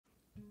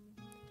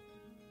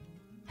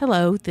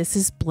Hello, this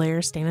is Blair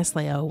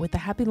Stanislao with the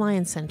Happy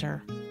Lion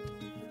Center.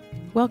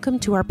 Welcome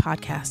to our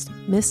podcast,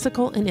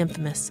 Mystical and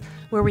Infamous,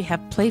 where we have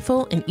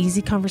playful and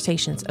easy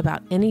conversations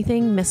about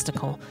anything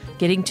mystical,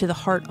 getting to the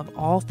heart of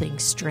all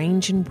things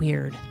strange and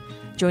weird.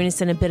 Join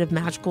us in a bit of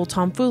magical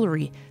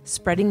tomfoolery,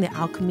 spreading the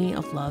alchemy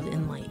of love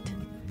and light.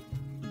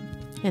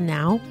 And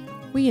now,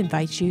 we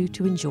invite you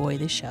to enjoy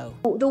the show.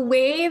 The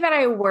way that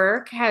I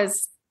work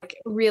has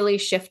really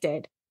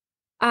shifted.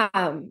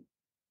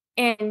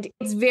 And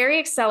it's very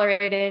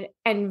accelerated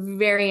and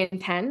very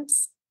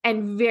intense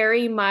and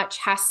very much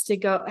has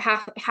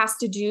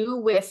to do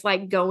with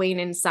like going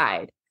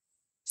inside.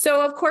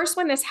 So of course,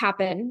 when this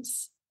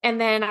happens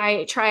and then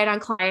I try it on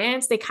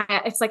clients,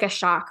 it's like a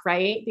shock,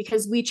 right?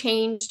 Because we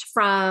changed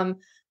from,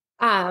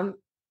 kind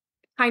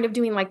of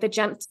doing like the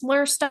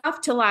gentler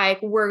stuff to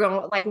like, we're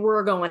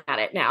going at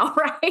it now,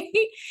 right?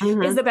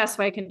 Mm-hmm. Is the best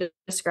way I can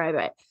describe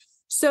it.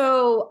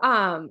 So,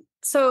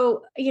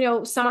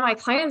 some of my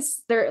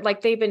clients,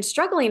 they've been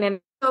struggling.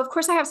 And of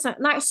course I have some,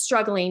 not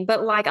struggling,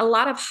 but like a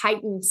lot of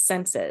heightened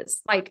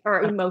senses,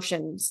 or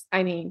emotions.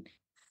 I mean,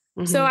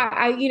 mm-hmm.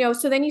 So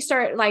so then you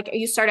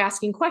start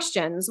asking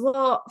questions.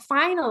 Well,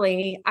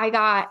 finally I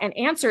got an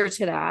answer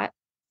to that,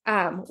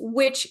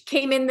 which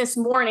came in this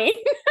morning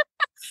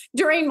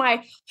during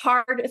my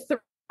hard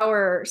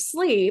 3-hour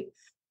sleep.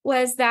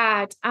 Was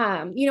that,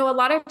 a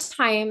lot of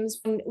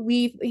times when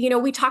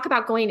we talk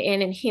about going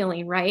in and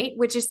healing, right?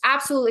 Which is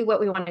absolutely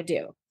what we want to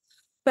do.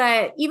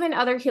 But even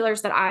other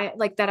healers that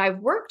I've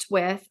worked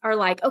with are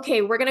like,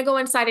 okay, we're going to go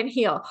inside and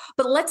heal,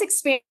 but let's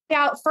expand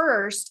out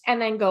first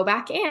and then go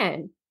back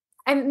in.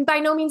 And by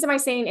no means am I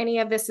saying any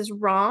of this is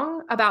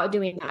wrong about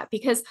doing that,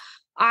 because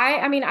I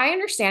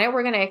understand it.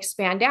 We're going to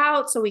expand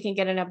out so we can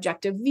get an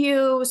objective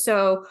view.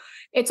 So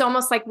it's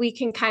almost like we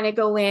can kind of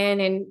go in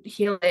and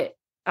heal it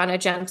on a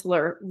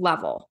gentler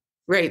level.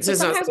 Right. So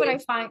sometimes what I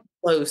find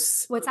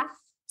close. What's that?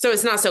 So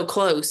it's not so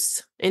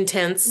close,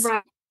 intense.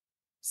 Right.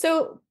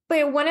 So,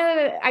 but one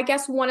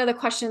of the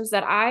questions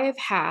that I've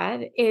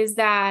had is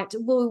that,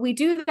 well, we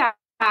do that,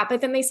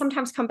 but then they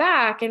sometimes come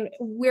back and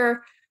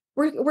we're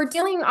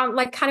dealing on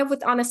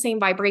on the same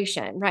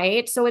vibration,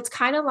 right? So it's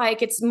kind of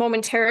like it's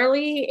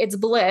momentarily, it's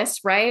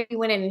bliss, right? We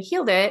went in and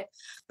healed it,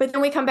 but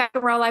then we come back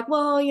and we're all like,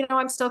 well,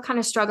 I'm still kind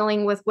of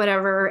struggling with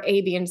whatever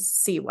A, B, and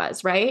C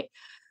was, right?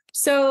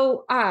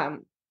 So,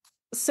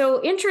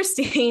 so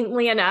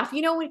interestingly enough,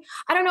 I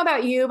don't know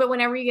about you, but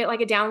whenever you get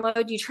like a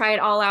download, you try it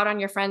all out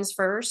on your friends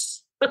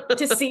first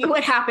to see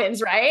what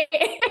happens, right?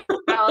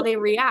 How they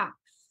react.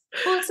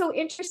 Well, it's so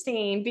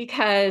interesting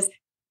because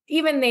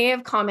even they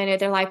have commented,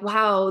 they're like,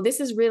 wow, this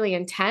is really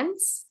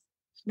intense.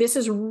 This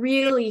is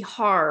really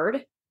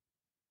hard.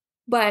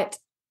 But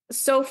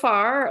so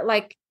far,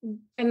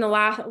 in the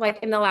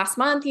last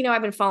month,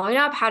 I've been following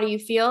up. How do you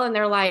feel? And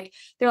they're like,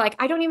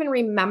 I don't even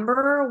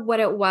remember what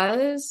it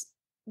was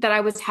that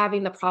I was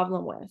having the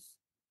problem with.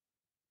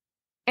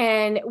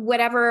 And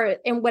whatever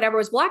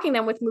was blocking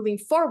them with moving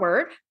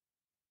forward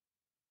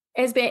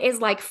is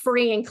like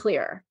free and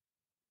clear.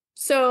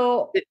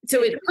 So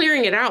it's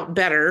clearing it out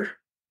better.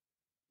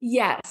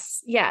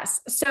 Yes.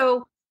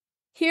 So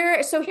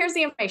here's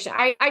the information.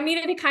 I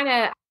needed to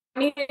kind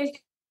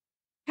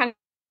of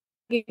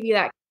give you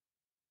that.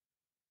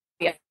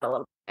 Yeah, a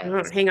little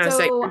bit. Hang on a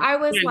second. I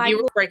was you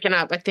were breaking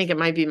up. I think it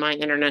might be my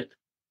internet.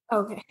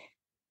 Okay.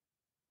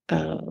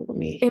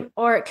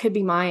 Or it could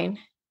be mine.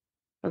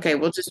 Okay,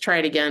 we'll just try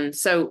it again.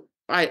 So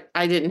I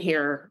didn't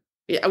hear.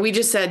 Yeah, we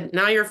just said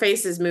now your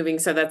face is moving,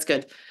 so that's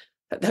good.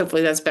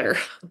 Hopefully that's better.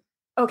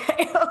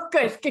 Okay. Oh,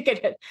 good.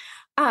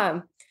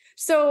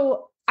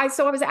 So I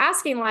was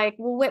asking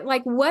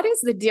what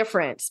is the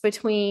difference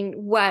between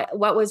what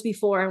was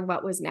before and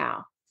what was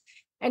now?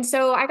 And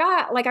so I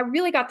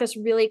really got this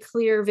really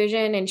clear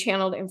vision and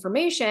channeled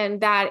information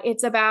that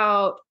it's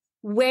about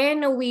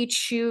when we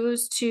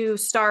choose to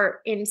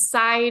start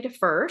inside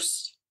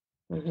first.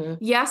 Mm-hmm.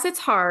 Yes, it's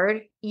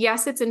hard.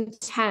 Yes, it's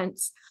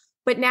intense.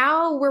 But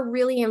now we're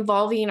really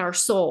involving our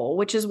soul,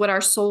 which is what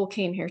our soul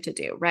came here to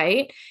do,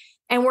 right?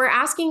 And we're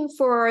asking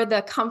for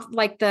the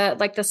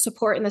the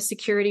support and the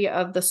security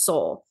of the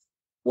soul.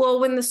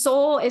 Well, when the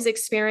soul is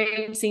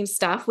experiencing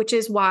stuff, which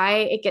is why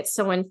it gets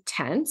so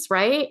intense,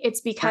 right? It's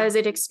because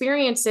it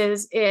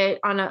experiences it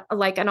on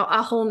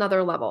a whole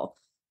nother level.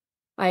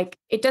 Like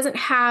it doesn't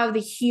have the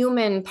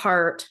human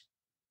part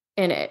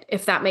in it,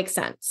 if that makes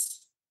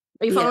sense.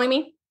 Are you following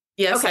me?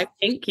 Yes, okay. I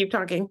think. Keep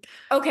talking.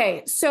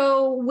 Okay.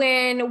 So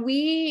when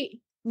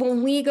we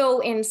go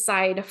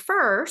inside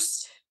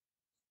first,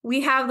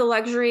 we have the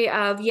luxury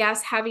of,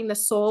 yes, having the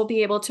soul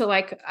be able to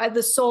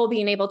the soul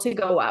being able to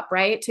go up,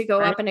 right? To go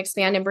up and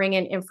expand and bring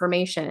in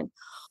information.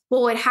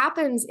 Well, what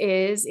happens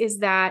is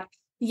that,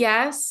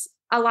 yes,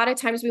 a lot of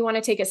times we want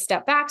to take a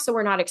step back so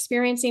we're not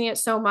experiencing it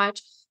so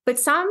much. But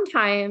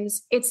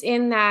sometimes it's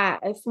in that,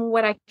 from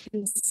what I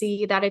can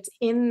see, that it's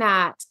in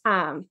that,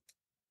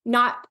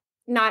 not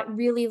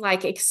really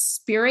like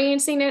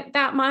experiencing it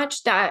that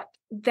much, that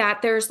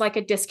there's like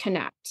a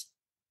disconnect.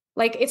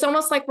 Like, it's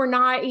almost like we're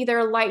not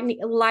either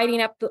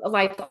lighting up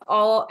like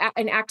all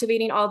and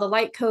activating all the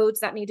light codes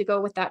that need to go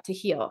with that to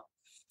heal.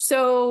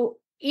 So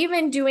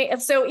even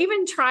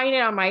trying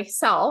it on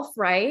myself,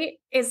 right,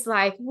 is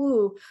like,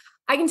 woo,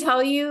 I can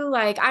tell you,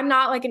 like, I'm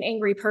not like an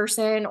angry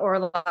person, or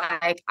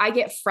like I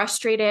get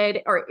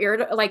frustrated or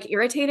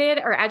irritated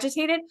or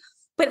agitated,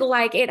 but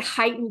like it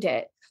heightened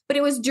it. But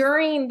it was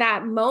during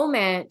that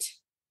moment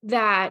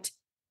that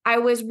I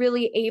was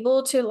really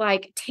able to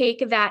like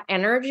take that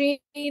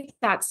energy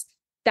that's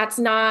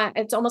not,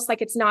 it's almost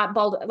like it's not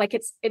bald, like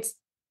it's,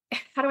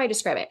 how do I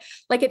describe it?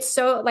 Like, it's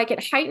so like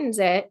it heightens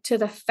it to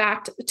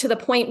the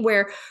point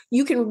where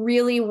you can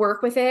really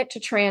work with it to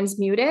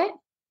transmute it,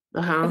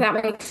 if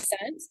that makes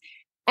sense.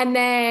 And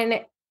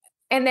then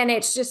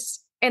it's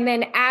just, and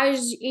then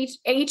as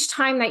each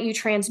time that you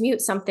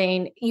transmute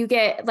something, you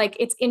get like,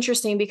 it's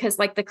interesting because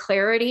like the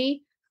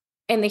clarity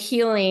and the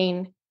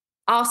healing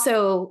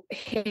also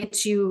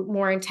hits you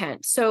more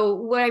intense. So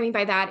what I mean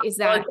by that is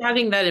that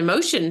adding that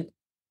emotion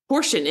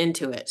portion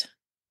into it.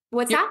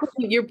 What's that?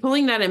 You're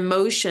pulling that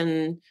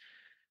emotion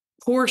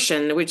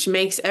portion, which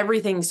makes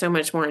everything so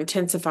much more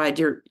intensified.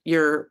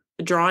 You're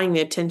drawing the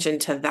attention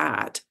to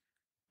that.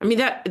 I mean,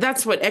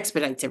 that's what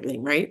expedites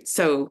everything, right?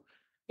 So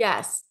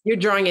yes, you're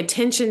drawing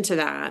attention to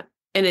that,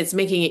 and it's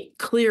making it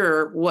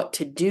clearer what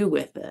to do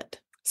with it.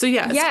 So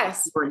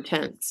yes, more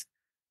intense.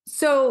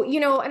 So,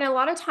 and a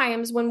lot of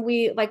times when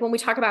we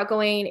talk about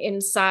going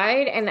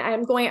inside, and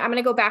I'm going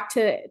to go back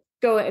to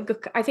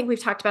I think we've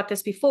talked about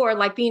this before,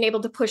 like being able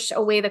to push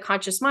away the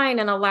conscious mind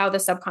and allow the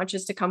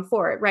subconscious to come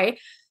forward, right?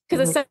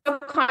 Because the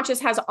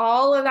subconscious has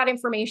all of that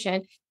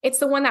information. It's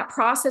the one that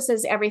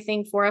processes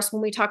everything for us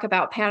when we talk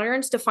about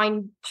patterns, to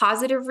find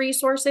positive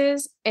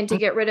resources and to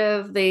get rid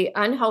of the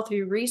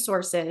unhealthy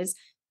resources.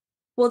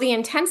 Well, the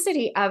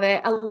intensity of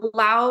it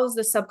allows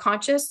the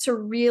subconscious to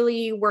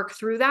really work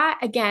through that.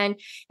 Again,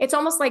 it's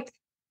almost like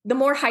the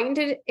more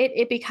heightened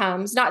it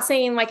becomes, not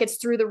saying like it's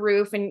through the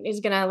roof and is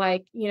going to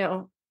like,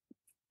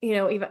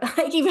 even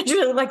like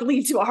eventually like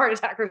lead to a heart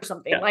attack or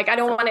something. Yeah. Like, I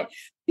don't want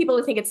people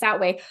to think it's that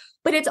way,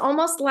 but it's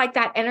almost like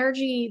that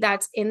energy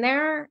that's in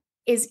there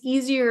is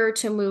easier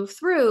to move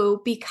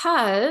through,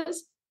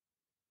 because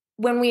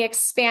when we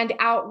expand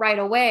out right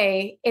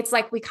away, it's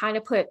like we kind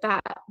of put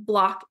that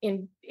block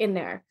in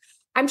there.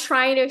 I'm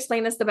trying to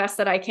explain this the best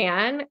that I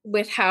can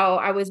with how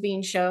I was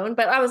being shown,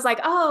 but I was like,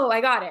 oh,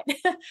 I got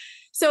it.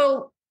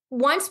 So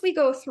once we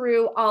go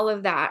through all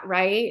of that,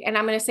 right? And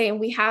I'm going to say,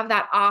 and we have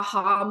that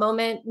aha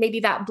moment,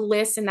 maybe that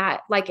bliss and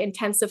that like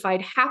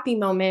intensified happy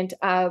moment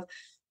of,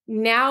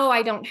 now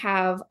I don't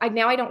have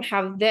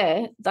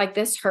this, like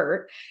this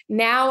hurt.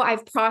 Now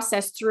I've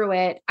processed through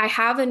it. I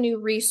have a new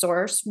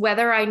resource,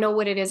 whether I know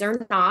what it is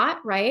or not,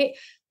 right?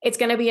 It's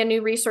going to be a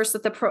new resource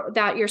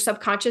that your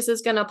subconscious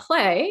is going to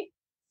play.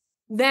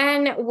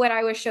 Then what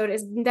I was showed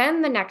is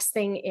then the next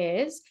thing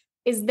is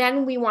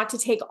then we want to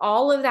take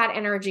all of that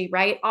energy,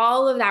 right?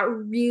 All of that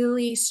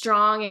really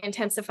strong,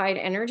 intensified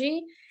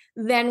energy.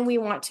 Then we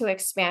want to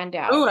expand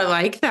out. Oh, I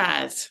like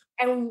that.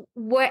 And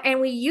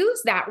we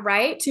use that,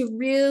 right, to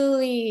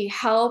really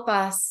help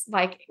us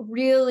like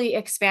really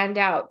expand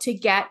out, to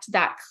get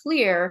that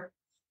clear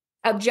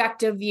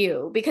objective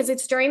view, because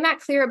it's during that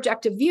clear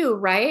objective view,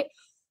 right,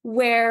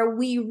 where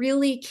we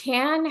really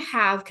can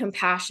have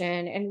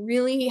compassion and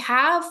really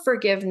have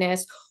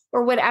forgiveness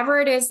or whatever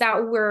it is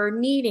that we're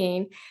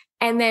needing,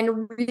 and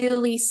then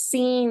really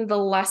seeing the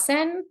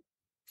lesson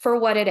for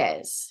what it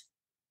is,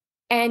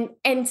 and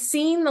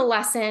seeing the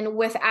lesson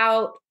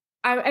without,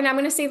 and I'm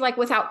going to say like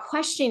without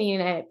questioning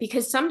it,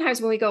 because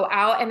sometimes when we go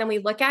out and then we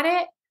look at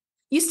it,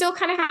 you still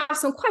kind of have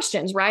some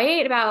questions,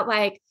 right? About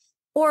like,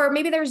 or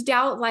maybe there's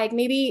doubt, like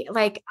maybe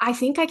like, I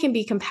think I can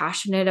be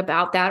compassionate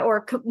about that,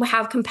 or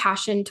have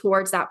compassion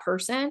towards that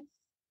person.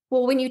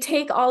 Well, when you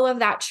take all of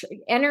that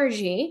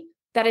energy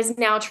that is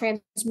now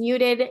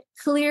transmuted,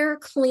 clear,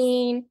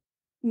 clean,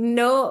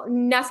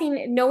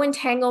 nothing, no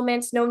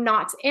entanglements, no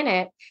knots in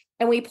it,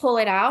 and we pull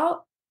it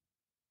out,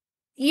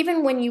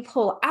 even when you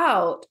pull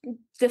out,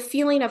 the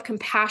feeling of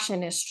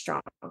compassion is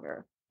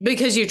stronger.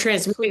 Because you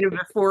transmuted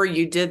before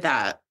you did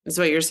that, is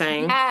what you're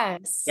saying?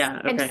 Yes.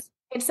 Yeah. Okay.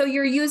 And so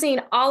you're using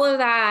all of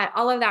that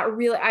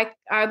really,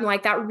 I'm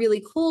like that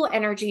really cool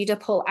energy to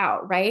pull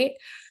out, right?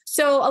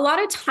 So a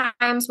lot of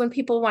times when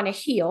people want to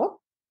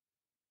heal,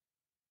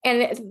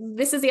 and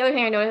this is the other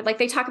thing I know, like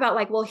they talk about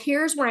like, well,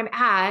 here's where I'm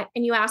at.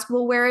 And you ask,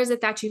 well, where is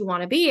it that you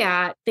want to be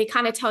at? They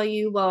kind of tell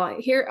you, well,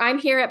 I'm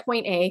here at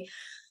point A.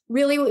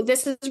 Really,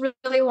 this is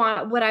really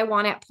what I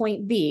want at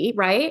point B,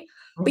 right?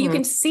 Mm-hmm. But you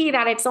can see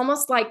that it's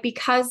almost like,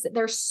 because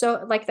there's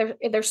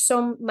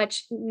so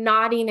much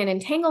knotting and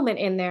entanglement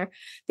in there,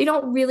 they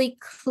don't really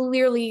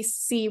clearly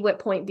see what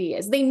point B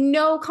is. They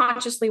know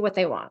consciously what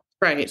they want.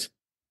 Right.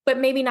 But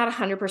maybe not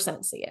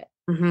 100% see it.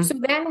 Mm-hmm. So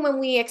then when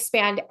we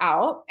expand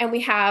out and we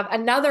have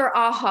another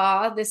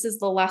aha, this is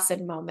the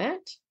lesson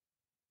moment,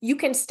 you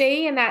can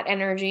stay in that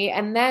energy,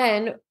 and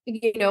then,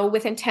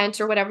 with intent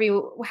or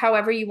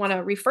however you want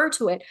to refer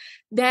to it,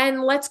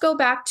 then let's go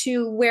back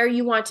to where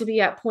you want to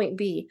be at point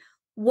B.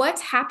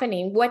 what's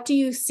happening? What do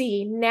you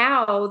see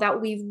now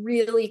that we've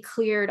really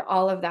cleared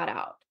all of that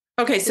out?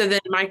 Okay. So then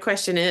my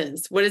question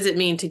is, what does it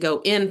mean to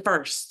go in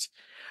first?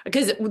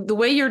 Because the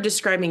way you're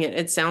describing it,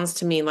 it sounds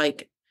to me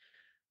like,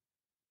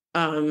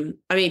 I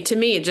mean, to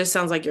me, it just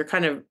sounds like you're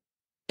kind of,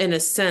 in a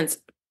sense,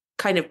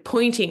 kind of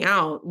pointing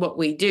out what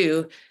we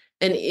do.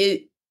 And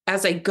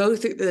as I go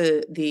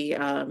through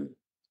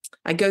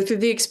I go through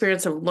the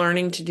experience of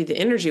learning to do the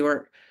energy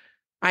work,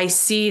 I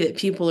see that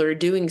people are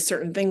doing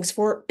certain things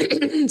for,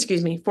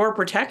 excuse me, for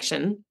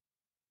protection,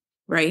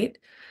 right?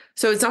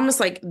 So it's almost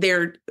like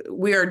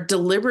we are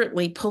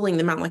deliberately pulling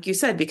them out, like you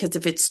said, because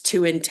if it's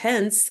too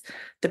intense,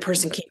 the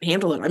person can't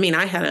handle it. I mean,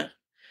 I had a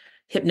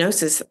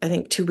hypnosis, I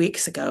think 2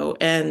 weeks ago,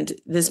 and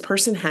this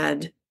person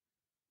had,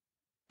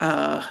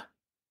 well,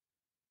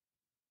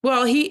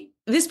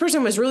 this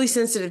person was really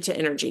sensitive to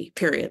energy,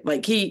 period.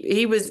 Like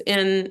he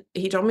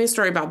told me a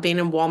story about being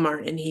in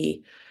Walmart, and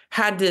he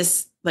had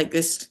this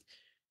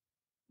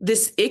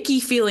icky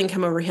feeling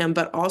come over him,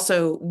 but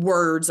also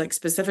words, like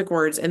specific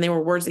words. And they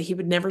were words that he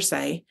would never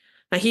say.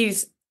 Now he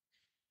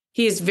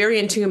is very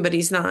in tune, but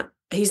he's not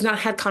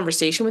had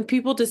conversation with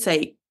people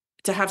to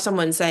have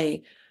someone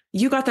say,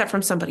 you got that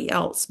from somebody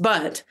else.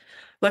 But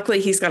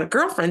luckily he's got a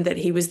girlfriend that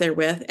he was there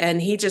with,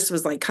 and he just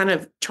was like kind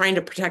of trying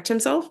to protect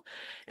himself.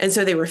 And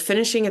so they were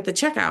finishing at the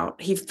checkout.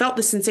 He felt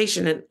the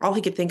sensation, and all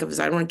he could think of was,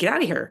 I want to get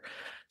out of here.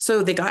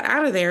 So they got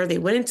out of there, they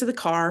went into the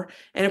car,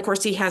 and of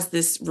course he has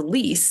this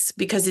release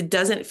because it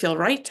doesn't feel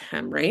right to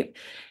him, right?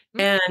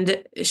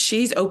 And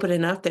she's open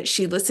enough that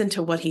she listened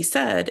to what he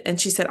said,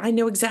 and she said, I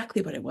know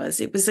exactly what it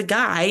was. It was a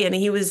guy, and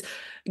he was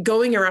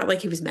going around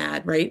like he was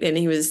mad, right? And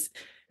he was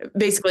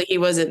basically, he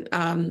wasn't,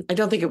 I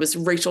don't think it was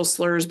racial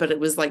slurs, but it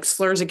was like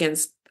slurs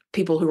against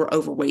people who were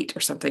overweight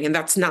or something. And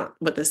that's not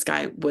what this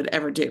guy would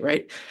ever do,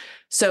 right?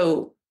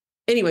 So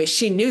anyway,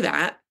 she knew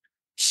that.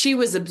 She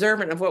was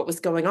observant of what was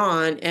going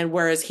on. And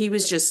whereas he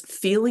was just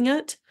feeling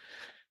it.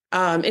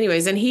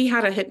 Anyways, and he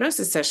had a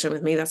hypnosis session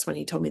with me. That's when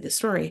he told me the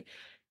story.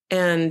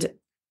 And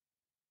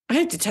I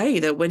have to tell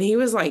you that when he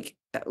was like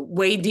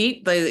way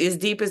deep, like as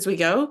deep as we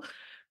go,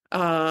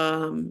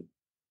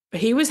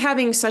 he was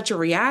having such a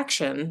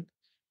reaction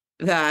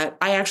that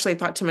I actually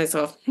thought to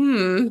myself,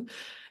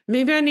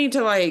 maybe I need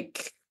to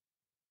like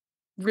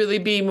really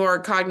be more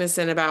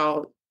cognizant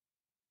about,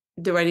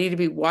 do I need to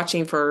be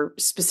watching for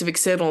specific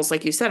signals,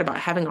 like you said, about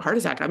having a heart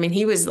attack? I mean,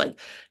 he was like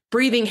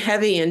breathing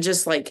heavy and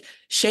just like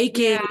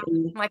shaking.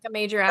 Yeah, like a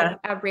major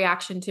ab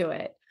reaction to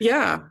it.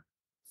 Yeah.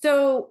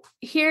 So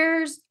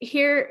here's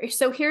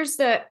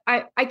the,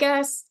 I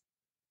guess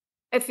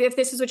if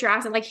this is what you're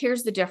asking, like,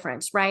 here's the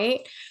difference, right?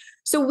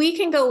 So we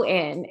can go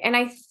in, and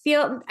I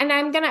feel, and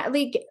I'm going to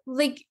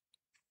like,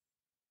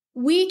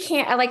 we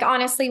can't, like,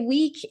 honestly,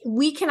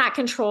 we cannot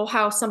control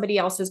how somebody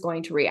else is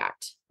going to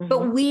react.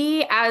 But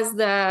we, as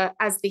the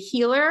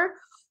healer,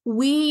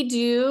 we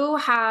do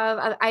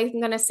have, I'm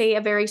going to say,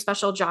 a very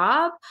special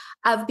job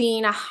of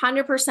being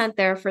 100%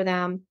 there for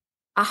them,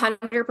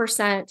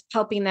 100%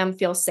 helping them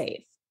feel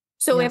safe.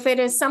 So if it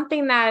is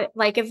something that,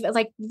 like, if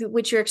like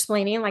what you're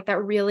explaining, like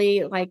that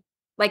really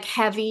like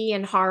heavy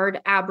and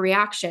hard ab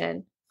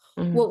reaction,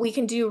 what we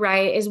can do,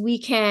 right, is we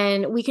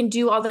can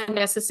do all the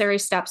necessary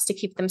steps to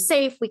keep them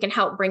safe. We can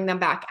help bring them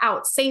back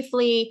out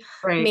safely,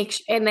 right.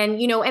 And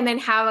then, and then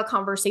have a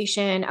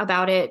conversation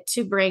about it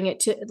to bring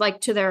it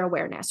to their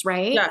awareness.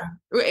 Right. Yeah.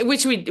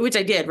 Which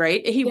I did.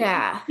 Right. He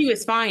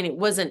was fine. It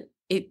wasn't,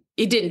 it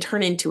didn't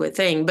turn into a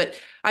thing, but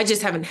I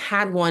just haven't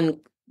had one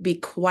be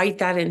quite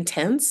that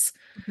intense.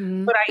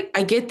 But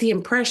I get the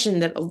impression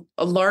that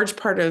a large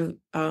part of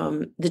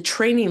the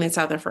training that's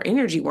out there for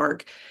energy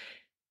work,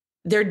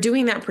 they're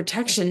doing that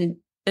protection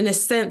in a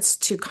sense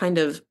to kind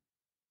of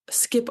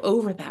skip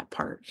over that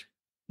part,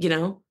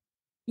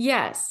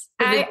 Yes.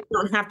 So they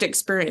don't have to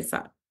experience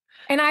that.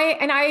 And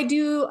I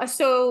do.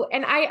 So,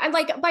 and I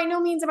like, by no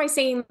means am I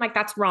saying like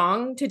that's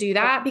wrong to do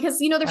that, because,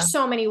 there's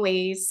so many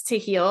ways to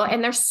heal,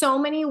 and there's so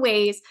many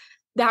ways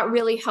that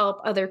really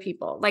help other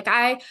people. Like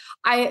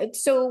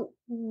so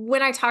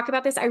when I talk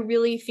about this, I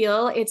really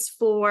feel it's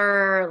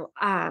for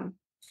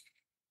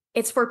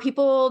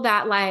people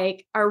that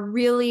like are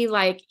really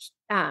like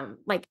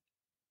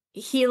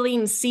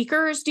healing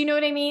seekers. Do you know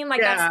what I mean? Like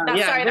that's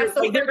sorry, that's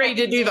the they're ready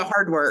to do the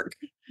hard work.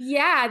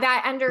 Yeah.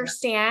 That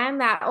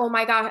understand that, oh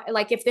my God,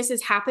 like if this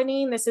is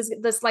happening, this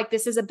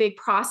is a big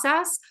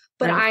process,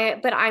 but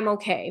I'm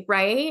okay.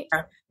 Right.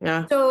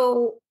 Yeah.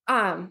 So,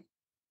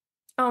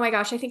 oh my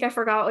gosh, I think I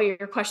forgot what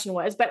your question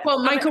was, but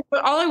Michael,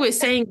 all I was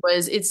saying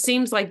was, it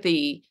seems like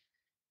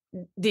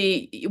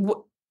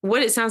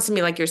what it sounds to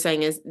me like you're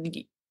saying is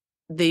the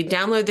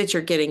download that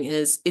you're getting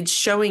is, it's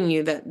showing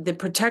you that the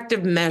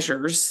protective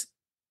measures,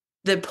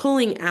 the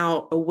pulling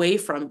out away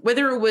from,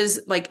 whether it was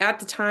like at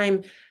the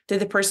time that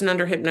the person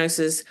under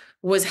hypnosis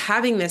was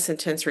having this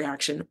intense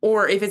reaction,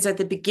 or if it's at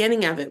the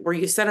beginning of it where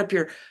you set up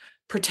your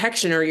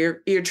protection, or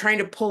you're trying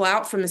to pull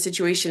out from the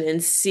situation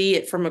and see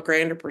it from a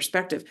grander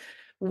perspective.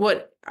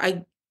 What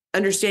I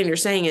understand you're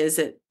saying is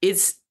that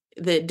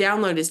the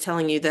download is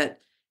telling you that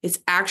it's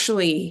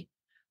actually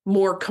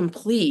more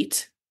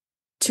complete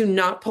to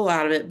not pull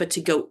out of it, but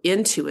to go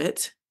into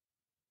it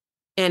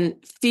and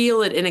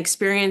feel it and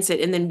experience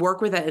it, and then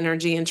work with that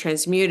energy and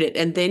transmute it.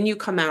 And then you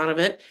come out of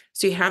it.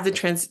 So you have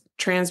the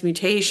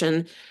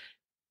transmutation.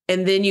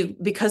 And then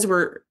because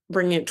we're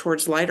bringing it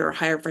towards lighter or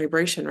higher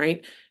vibration,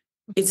 right?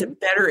 Mm-hmm. It's a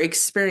better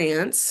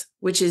experience,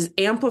 which is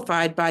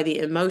amplified by the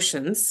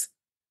emotions,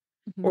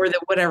 mm-hmm. or the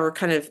whatever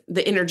kind of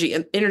the energy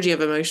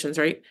of emotions,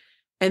 right?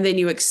 And then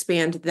you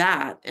expand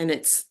that, and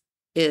it's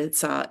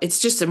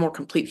just a more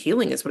complete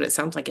healing is what it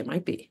sounds like it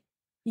might be.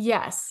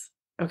 Yes.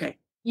 Okay.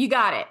 You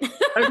got it.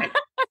 Okay.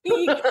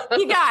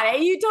 you got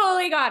it. You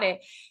totally got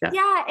it.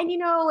 Yeah.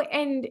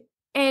 And,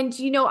 I'm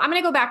going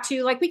to go back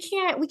to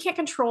we can't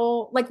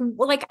control,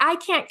 like I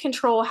can't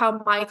control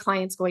how my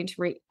client's going to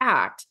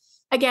react.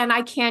 Again,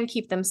 I can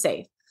keep them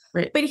safe.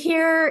 Right. But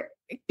here,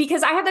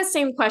 because I have the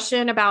same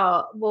question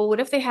about, well, what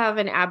if they have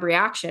an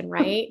abreaction,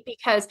 right?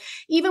 Because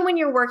even when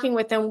you're working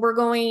with them,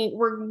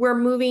 we're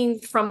moving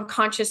from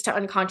conscious to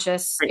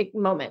unconscious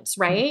moments,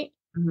 right?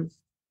 Mm-hmm.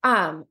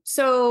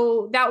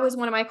 So that was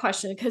one of my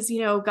questions, because,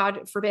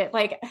 God forbid,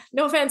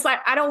 no offense,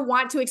 I don't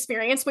want to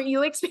experience what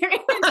you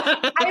experienced.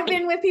 I've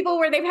been with people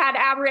where they've had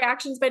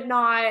abreactions, but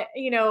not,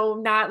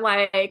 not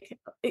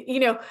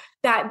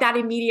that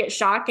immediate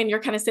shock. And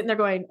you're kind of sitting there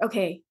going,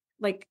 okay,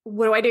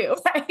 what do I do?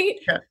 Right.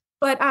 Yeah.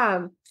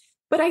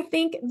 But I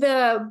think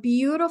the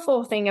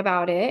beautiful thing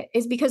about it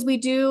is, because we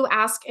do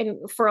ask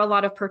for a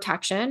lot of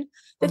protection.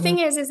 The mm-hmm. thing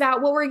is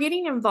that what we're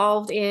getting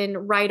involved in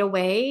right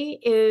away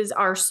is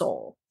our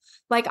soul.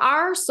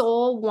 Our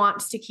soul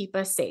wants to keep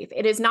us safe.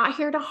 It is not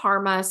here to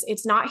harm us.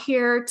 It's not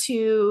here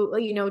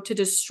to, to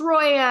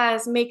destroy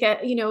us, make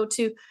it,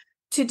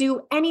 to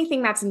do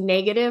anything that's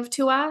negative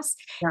to us.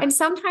 Yeah. And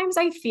sometimes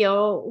I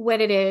feel what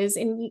it is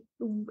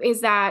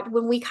that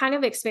when we kind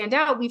of expand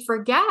out, we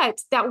forget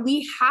that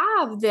we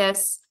have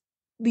this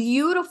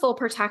beautiful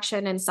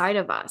protection inside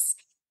of us.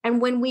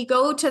 And when we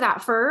go to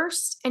that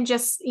first and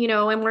just,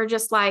 and we're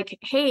just like,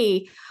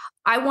 hey,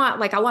 I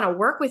want to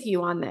work with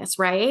you on this,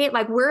 right?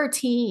 We're a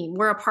team,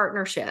 we're a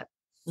partnership,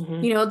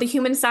 mm-hmm. The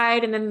human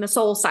side and then the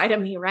soul side of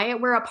me, right?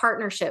 We're a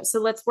partnership. So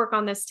let's work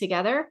on this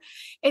together.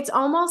 It's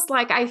almost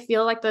like, I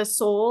feel like the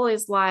soul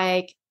is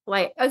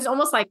it's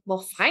almost like,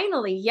 well,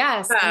 finally,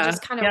 yes. Yeah, and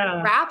just kind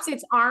of wraps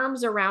its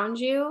arms around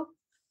you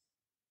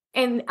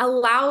and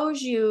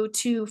allows you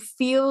to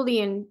feel the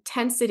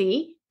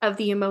intensity of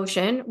the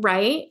emotion,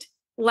 right?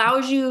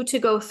 Allows you to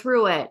go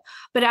through it,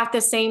 but at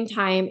the same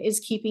time is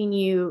keeping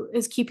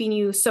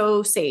you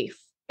so safe,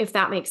 if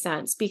that makes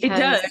sense. Because it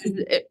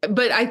does.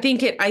 But I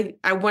think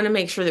I want to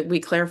make sure that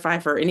we clarify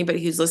for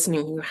anybody who's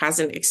listening who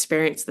hasn't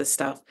experienced this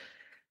stuff.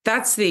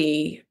 That's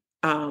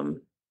I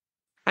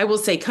will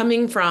say,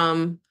 coming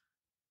from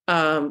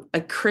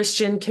a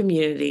Christian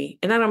community,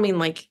 and I don't mean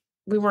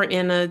we weren't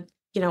in a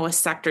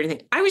sect or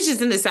anything. I was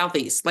just in the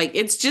Southeast.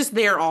 It's just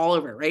there all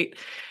over, right?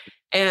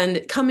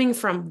 And coming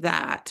from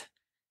that,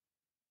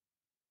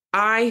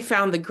 I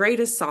found the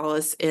greatest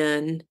solace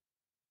in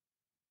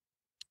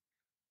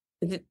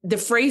the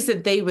phrase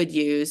that they would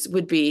use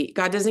would be,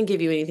 God doesn't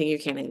give you anything you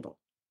can't handle.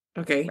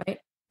 Okay. Right.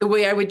 The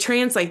way I would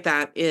translate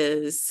that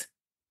is,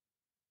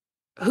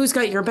 who's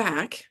got your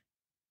back?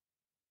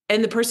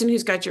 And the person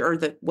who's got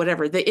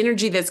the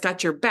energy that's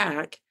got your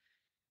back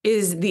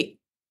is the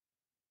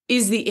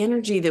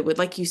energy that would,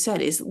 like you said,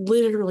 is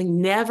literally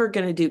never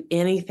going to do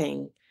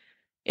anything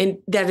and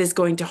that is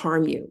going to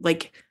harm you.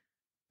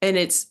 And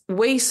it's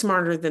way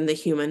smarter than the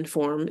human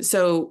form.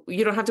 So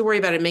you don't have to worry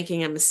about it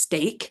making a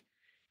mistake.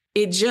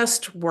 It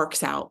just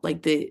works out.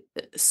 The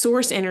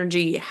source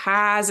energy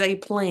has a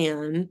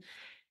plan,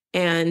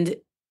 and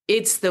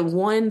it's the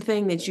one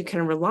thing that you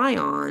can rely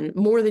on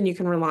more than you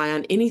can rely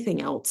on anything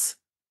else,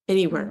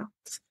 anywhere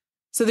else.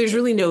 So there's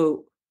really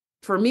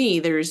for me,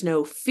 there's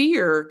no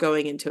fear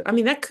going into it. I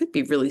mean, that could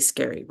be really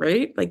scary,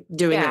 right?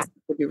 Doing that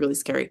would be really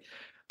scary.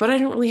 But I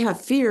don't really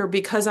have fear,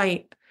 because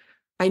I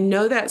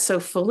know that so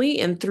fully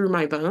and through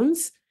my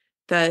bones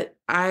that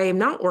I'm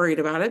not worried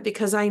about it,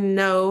 because I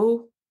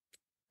know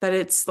that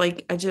it's I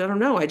don't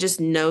know. I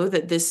just know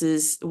that this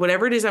is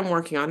whatever it is I'm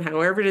working on,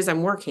 however it is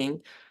I'm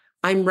working,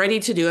 I'm ready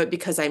to do it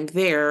because I'm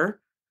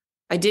there.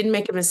 I didn't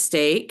make a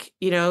mistake.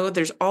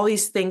 There's all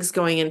these things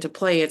going into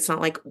play. It's not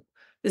like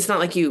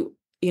you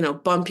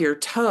bump your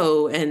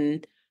toe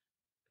and,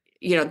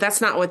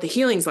 that's not what the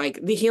healing's like.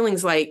 The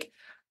healing's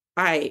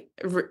I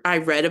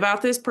read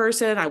about this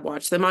person. I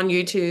watched them on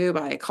YouTube.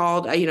 I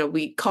called,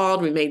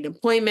 we made an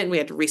appointment. We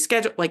had to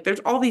reschedule.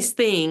 There's all these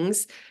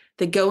things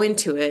that go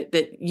into it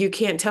that you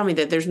can't tell me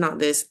that there's not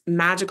this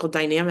magical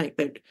dynamic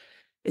that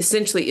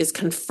essentially is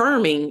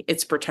confirming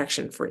its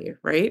protection for you.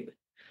 Right.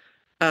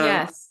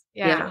 Yes.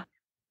 Yeah.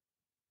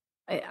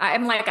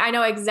 I'm I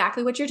know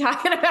exactly what you're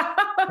talking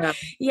about.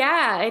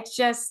 Yeah. It's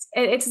just,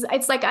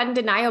 it's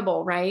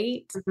undeniable.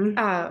 Right.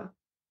 Mm-hmm.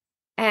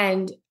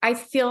 And I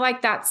feel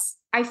like that's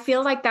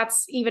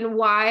even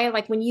why,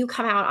 when you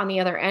come out on the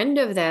other end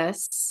of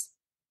this,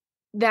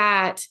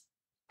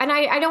 and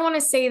I don't want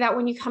to say that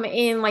when you come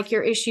in,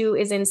 your issue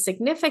is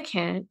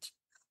insignificant,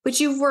 but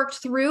you've worked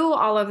through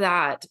all of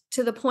that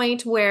to the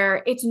point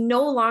where it's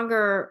no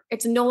longer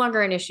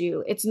an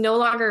issue. It's no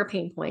longer a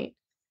pain point.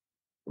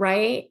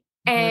 Right.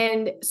 Mhm.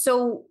 And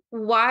so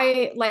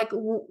why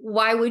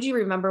would you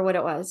remember what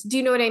it was? Do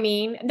you know what I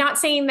mean? Not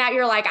saying that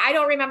you're like, I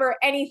don't remember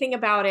anything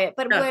about it,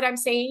 but what I'm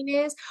saying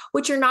is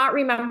what you're not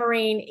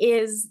remembering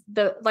is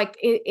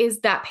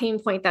that pain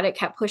point that it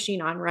kept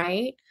pushing on.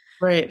 Right.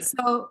 Right.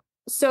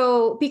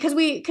 So because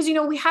we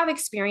have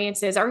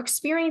experiences, our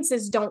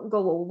experiences don't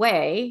go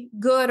away,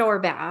 good or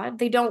bad,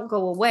 they don't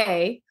go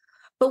away,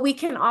 but we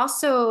can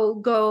also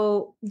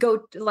go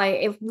like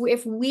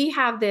if we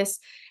have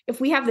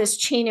this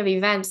chain of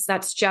events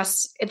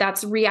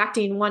that's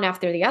reacting one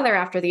after the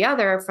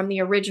other from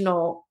the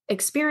original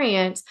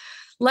experience,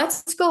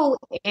 let's go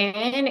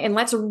in and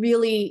let's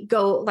really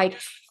go like,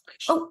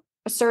 oh,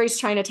 Suri's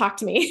trying to talk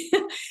to me,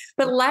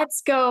 but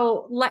let's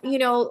go,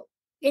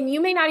 and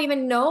you may not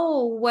even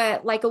know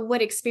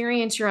what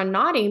experience you're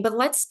unknotting, but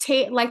let's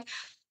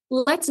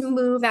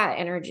move that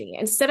energy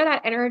instead of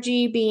that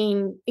energy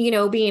being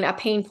a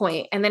pain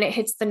point. And then it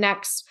hits the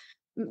next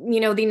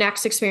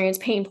experience,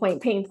 pain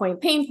point.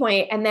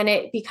 And then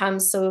it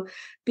becomes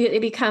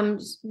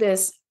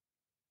this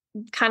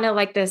kind of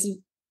like this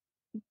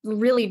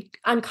really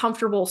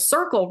uncomfortable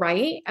circle,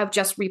 right? Of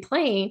just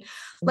replaying.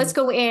 Mm-hmm. Let's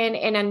go in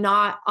and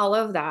unknot all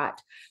of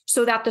that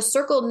so that the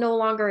circle no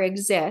longer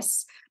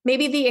exists.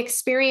 Maybe the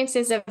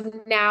experiences of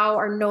now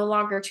are no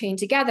longer chained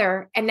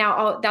together. And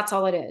now that's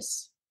all it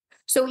is.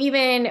 So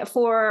even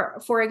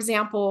for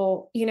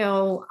example,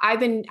 I've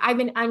been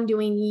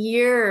undoing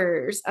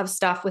years of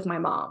stuff with my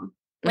mom,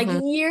 like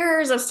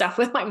years of stuff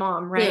with my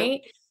mom.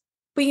 Right. Yeah.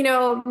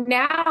 But,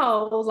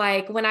 now,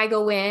 like when I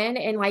go in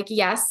and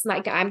yes,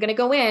 I'm going to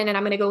go in and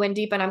I'm going to go in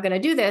deep and I'm going to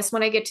do this.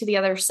 When I get to the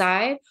other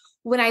side,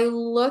 when I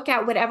look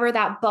at whatever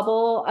that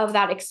bubble of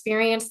that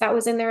experience that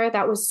was in there,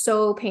 that was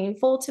so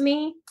painful to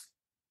me,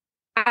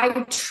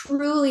 I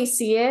truly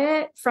see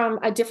it from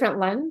a different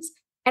lens.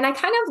 And I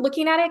kind of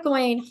looking at it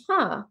going,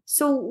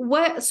 so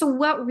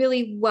what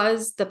really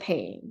was the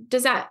pain?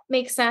 Does that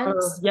make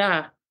sense?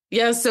 Yeah.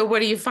 Yeah. So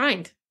what do you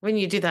find when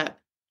you do that?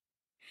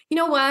 You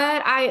know what?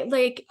 I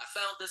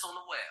found this on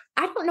the web.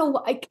 I don't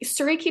know.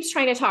 Suri keeps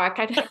trying to talk.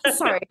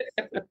 Sorry.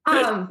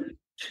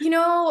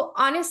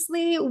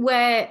 Honestly,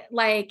 what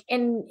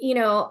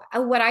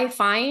I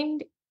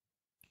find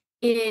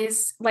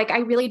is I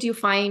really do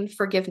find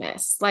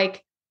forgiveness. I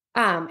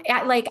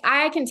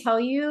can tell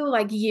you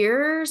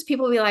years,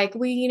 people will be like,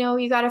 well,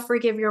 you got to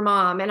forgive your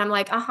mom. And I'm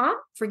like,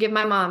 forgive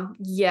my mom.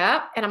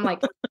 Yep. And I'm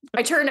like,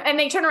 they turn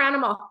around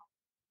and all,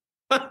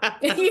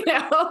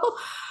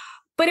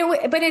 but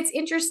it's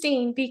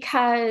interesting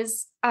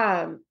because,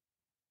 I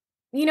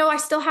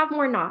still have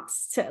more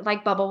knots to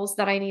bubbles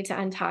that I need to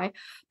untie.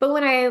 But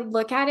when I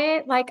look at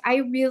it, I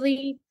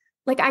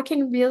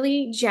can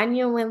really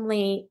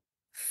genuinely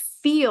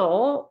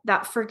feel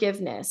that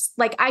forgiveness.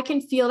 I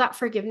can feel that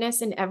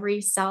forgiveness in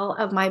every cell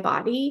of my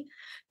body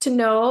to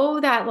know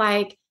that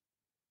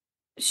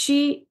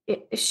she's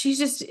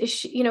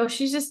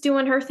just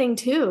doing her thing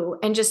too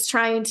and just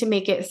trying to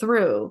make it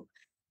through.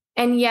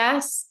 And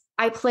yes,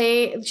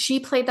 she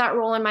played that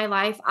role in my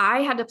life.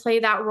 I had to play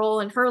that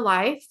role in her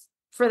life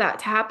for that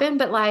to happen.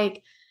 But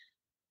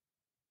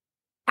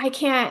I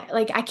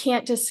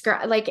can't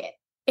describe,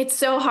 it's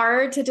so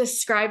hard to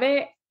describe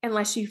it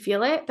unless you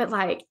feel it. But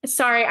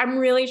sorry, I'm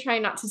really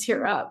trying not to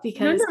tear up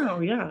because,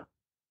 yeah.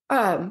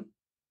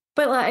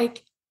 But I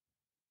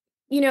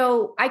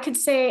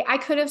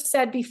could have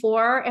said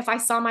before, if I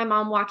saw my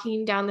mom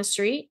walking down the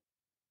street,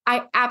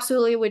 I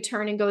absolutely would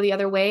turn and go the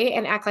other way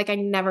and act like I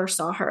never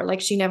saw her, like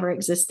she never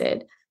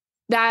existed.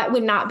 That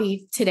would not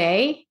be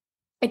today.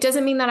 It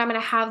doesn't mean that I'm going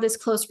to have this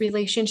close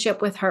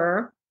relationship with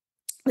her,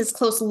 this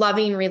close,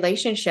 loving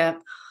relationship.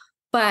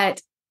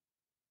 But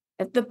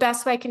the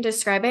best way I can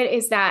describe it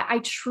is that I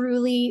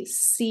truly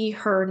see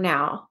her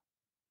now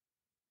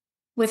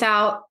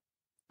without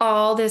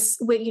all this,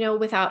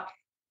 without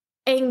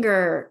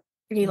anger,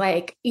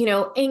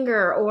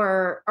 anger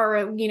or,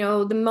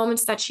 the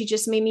moments that she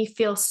just made me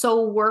feel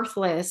so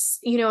worthless,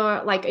 and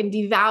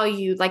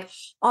devalued,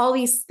 all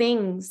these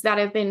things that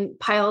have been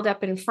piled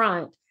up in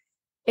front.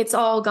 It's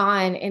all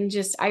gone. And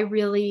just, I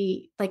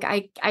really,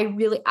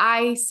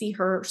 I see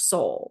her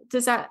soul.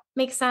 Does that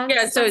make sense?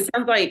 Yeah. So it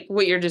sounds like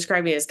what you're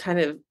describing is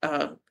kind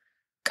of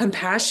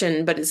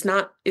compassion, but it's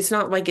not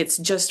like it's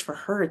just for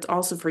her. It's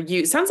also for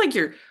you. It sounds like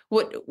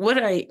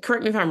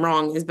correct me if I'm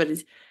wrong, but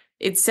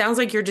it sounds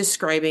like you're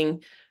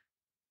describing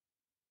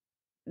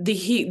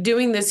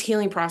doing this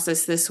healing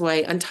process this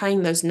way,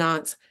 untying those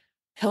knots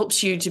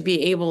helps you to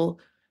be able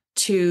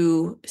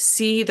to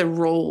see the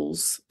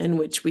roles in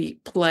which we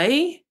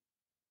play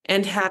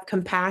and have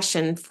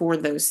compassion for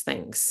those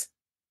things.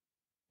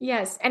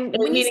 Yes. And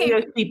when you say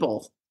those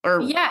people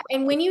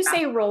and when you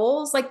say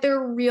roles, they're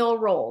real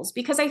roles,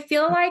 because I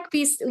feel like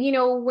these,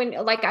 when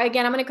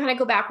again, I'm going to kind of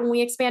go back when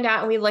we expand out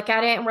and we look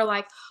at it and we're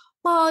like,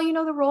 well,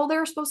 the role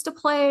they're supposed to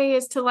play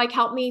is to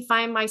help me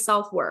find my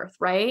self-worth.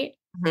 Right.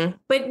 Mm-hmm.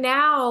 But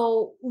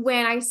now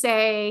when I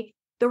say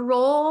the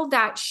role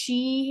that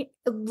she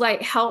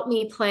like helped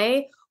me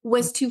play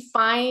was to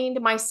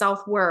find my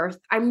self-worth.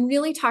 I'm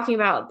really talking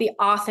about the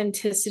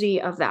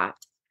authenticity of that.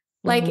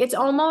 Like, it's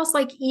almost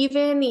like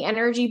even the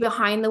energy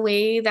behind the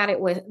way that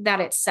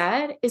it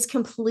said is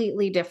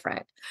completely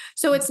different.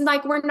 So it's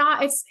like,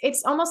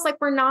 it's almost like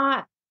we're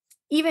not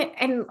even,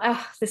 and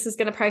this is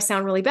going to probably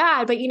sound really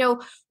bad, but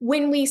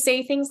when we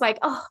say things like,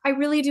 oh, I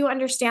really do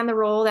understand the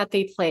role that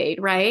they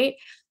played, right?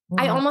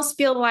 I almost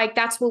feel like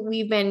that's what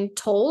we've been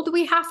told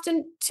we have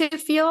to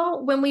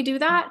feel when we do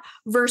that,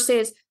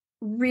 versus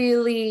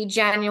really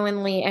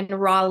genuinely and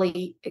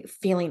rawly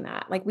feeling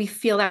that. Like, we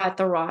feel that at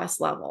the rawest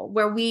level,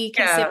 where we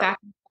can sit back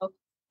and go,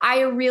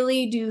 I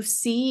really do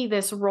see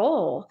this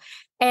role.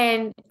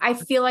 And I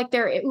feel like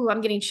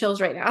I'm getting chills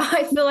right now.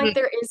 I feel like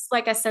there is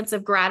like a sense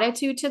of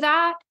gratitude to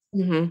that,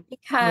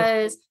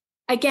 because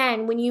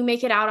again, when you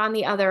make it out on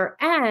the other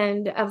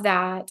end of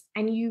that,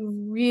 and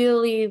you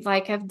really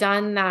like have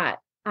done that,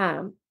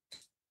 I'm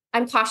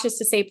cautious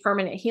to say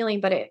permanent healing,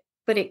 but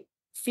it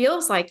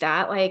feels like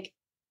that. Like,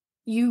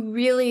 you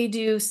really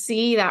do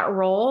see that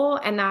role,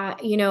 and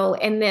that,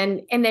 and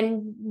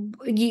then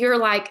you're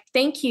like,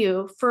 thank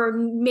you for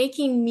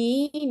making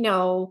me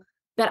know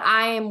that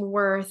I am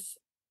worth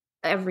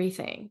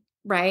everything.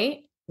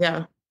 Right.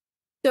 Yeah.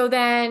 So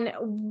then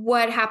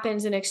what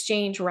happens in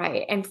exchange?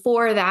 Right. And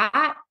for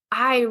that,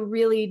 I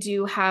really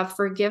do have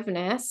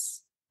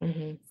forgiveness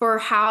for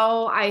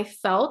how I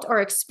felt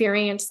or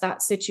experienced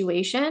that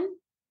situation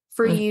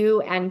for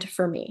you and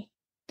for me.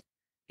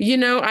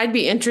 I'd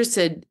be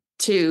interested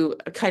to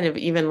kind of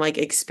even like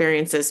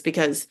experience this,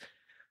 because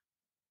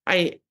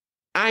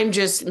I'm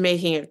just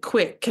making a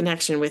quick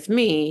connection with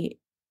me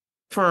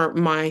for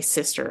my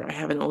sister. I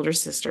have an older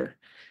sister,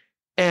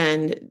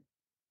 and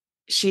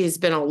she has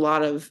been a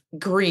lot of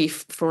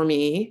grief for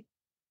me.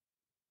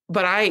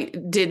 But I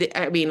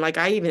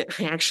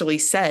actually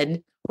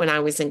said when I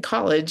was in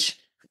college,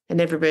 and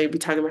everybody would be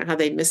talking about how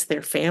they miss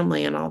their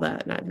family and all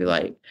that. And I'd be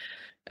like,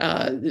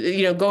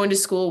 going to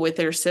school with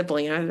their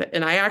sibling.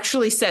 And I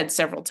actually said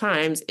several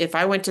times, if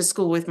I went to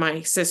school with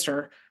my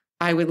sister,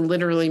 I would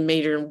literally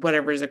major in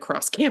whatever is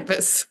across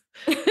campus.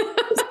 So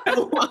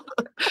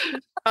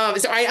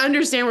I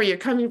understand where you're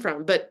coming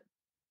from. But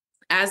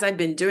as I've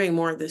been doing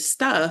more of this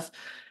stuff,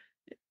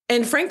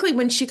 and frankly,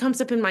 when she comes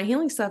up in my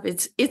healing stuff,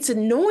 it's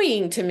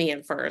annoying to me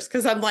at first,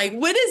 because I'm like,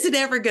 when is it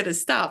ever going to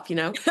stop?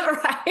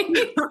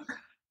 Right.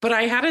 But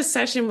I had a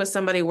session with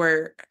somebody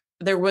where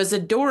there was a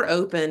door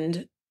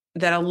opened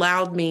that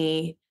allowed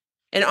me,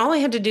 and all I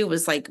had to do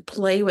was like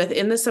play with,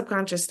 in the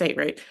subconscious state,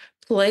 right?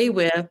 Play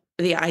with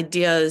the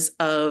ideas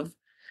of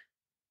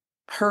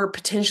her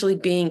potentially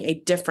being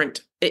it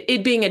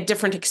being a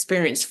different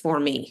experience for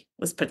me.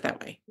 Let's put it that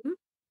way.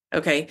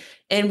 Okay.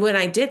 And when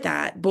I did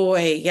that,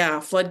 boy, yeah,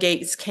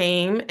 floodgates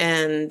came,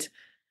 and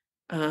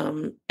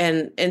so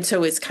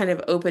it's kind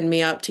of opened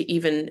me up to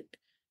even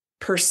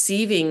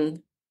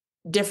perceiving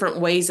different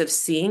ways of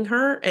seeing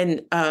her.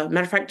 And matter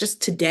of fact,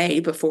 just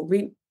today before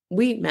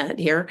we met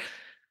here,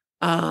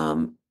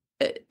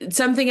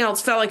 something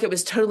else felt like it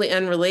was totally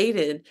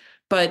unrelated,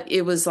 but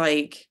it was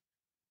like,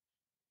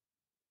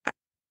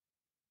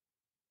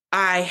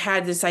 I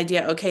had this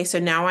idea, okay, so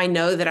now I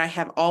know that I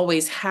have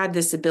always had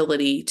this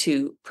ability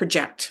to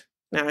project.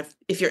 Now,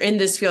 if you're in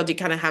this field, you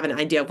kind of have an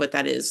idea of what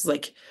that is.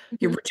 Like,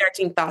 you're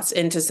projecting thoughts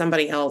into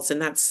somebody else,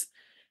 and that's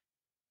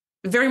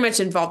very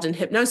much involved in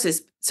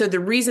hypnosis. So the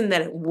reason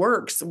that it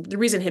works, the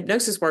reason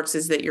hypnosis works,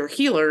 is that your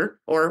healer,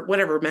 or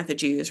whatever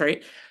method you use,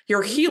 right?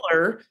 Your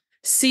healer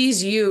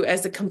sees you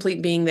as the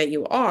complete being that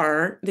you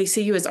are. They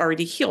see you as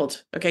already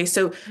healed. Okay.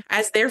 So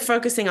as they're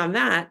focusing on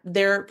that,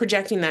 they're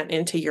projecting that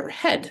into your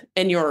head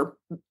and your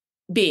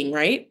being,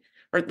 right?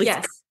 Or at least,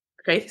 yes.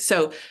 Okay.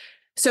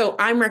 So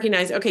I'm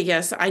recognizing, okay,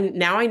 yes,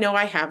 now I know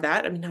I have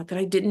that. I mean, not that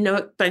I didn't know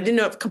it, but I didn't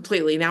know it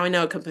completely. Now I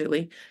know it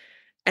completely.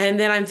 And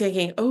then I'm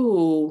thinking,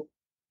 oh,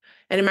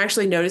 and I'm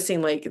actually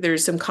noticing like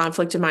there's some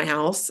conflict in my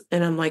house,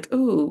 and I'm like,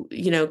 oh,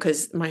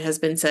 because my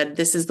husband said,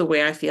 this is the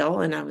way I feel.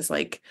 And I was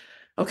like,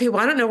 okay,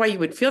 well, I don't know why you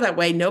would feel that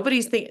way.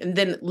 Nobody's thinking. And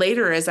then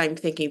later, as I'm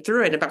thinking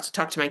through it and about to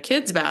talk to my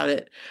kids about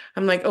it,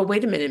 I'm like, oh,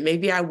 wait a minute.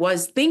 Maybe I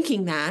was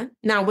thinking that.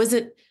 Now, I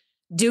wasn't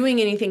doing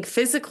anything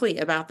physically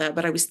about that,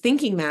 but I was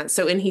thinking that.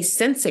 So, and he's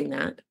sensing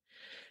that.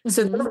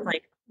 So then I'm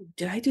like,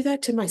 did I do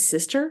that to my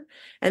sister?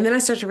 And then I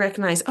start to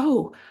recognize,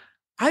 oh,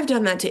 I've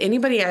done that to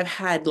anybody I've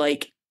had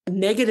like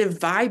negative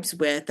vibes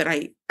with, that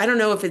I don't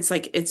know if it's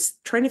like, it's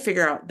trying to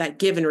figure out that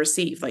give and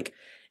receive. Like,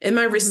 am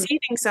I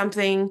receiving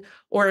something,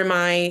 or am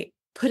I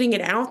putting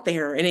it out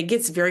there? And it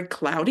gets very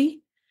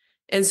cloudy.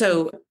 And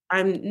so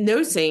I'm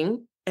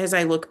noticing, as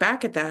I look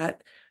back at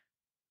that,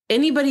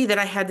 anybody that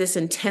I had this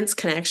intense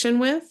connection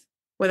with,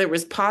 whether it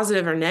was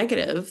positive or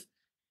negative,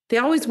 they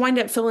always wind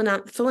up filling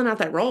out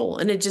that role.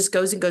 And it just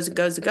goes and goes and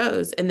goes and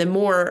goes. And the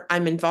more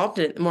I'm involved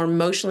in it, the more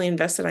emotionally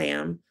invested I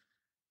am,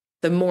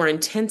 the more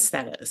intense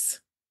that is.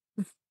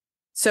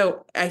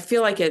 So I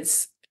feel like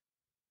it's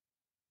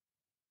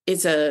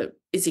a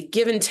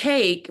give and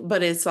take,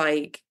 but it's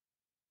like,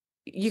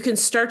 you can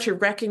start to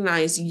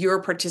recognize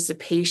your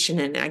participation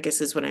in it, I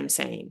guess is what I'm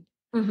saying.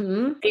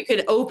 Mm-hmm. You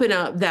can open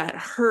up that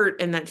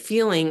hurt and that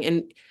feeling,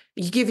 and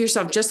you give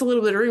yourself just a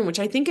little bit of room, which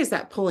I think is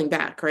that pulling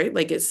back, right?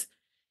 Like it's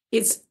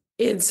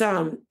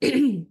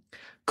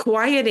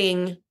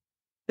quieting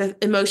the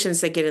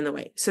emotions that get in the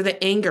way. So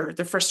the anger,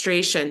 the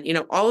frustration,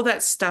 all of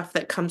that stuff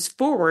that comes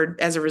forward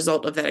as a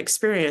result of that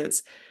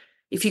experience.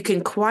 If you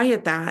can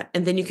quiet that,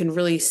 and then you can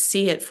really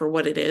see it for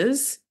what it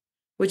is,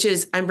 which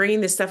is, I'm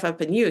bringing this stuff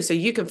up in you so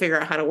you can figure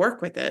out how to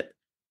work with it.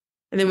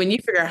 And then when you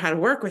figure out how to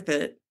work with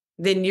it,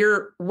 then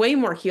you're way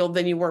more healed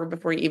than you were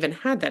before you even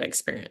had that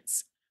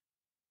experience.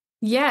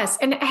 Yes.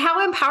 And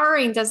how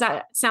empowering does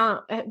that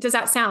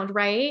sound,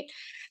 right?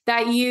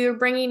 That you're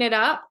bringing it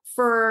up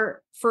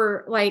for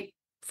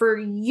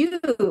you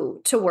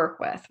to work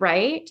with,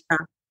 right? Yeah.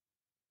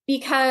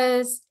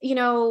 Because,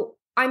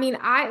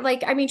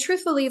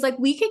 truthfully, like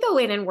we could go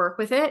in and work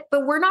with it,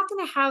 but we're not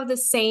going to have the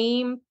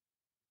same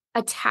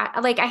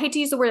like, I hate to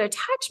use the word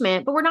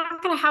attachment, but we're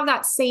not going to have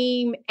that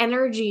same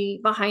energy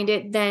behind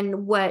it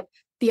than what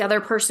the other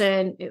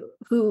person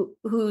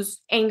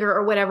whose anger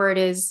or whatever it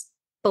is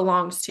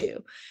belongs to.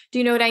 Do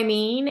you know what I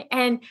mean?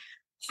 And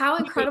how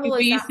incredible is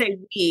that? You say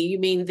we, you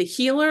mean the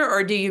healer,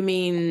 or do you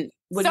mean?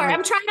 Sorry,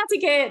 I'm trying not to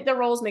get the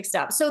roles mixed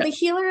up. So the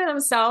healer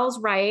themselves,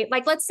 right?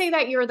 Like, let's say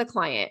that you're the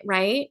client,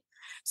 right?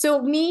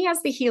 So me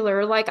as the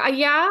healer,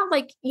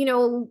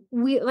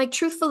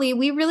 truthfully,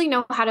 we really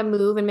know how to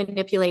move and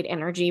manipulate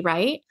energy,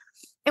 right?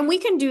 And we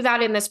can do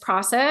that in this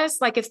process.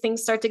 Like if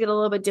things start to get a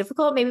little bit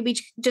difficult, maybe we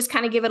just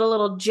kind of give it a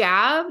little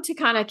jab to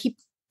kind of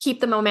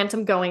keep the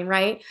momentum going,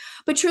 right?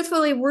 But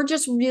truthfully, we're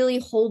just really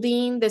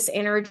holding this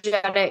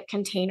energetic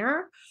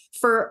container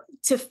for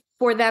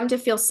them to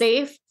feel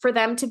safe, for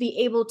them to be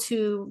able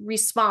to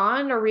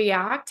respond or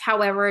react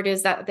however it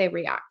is that they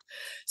react.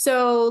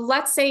 So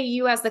let's say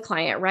you as the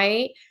client,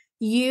 right?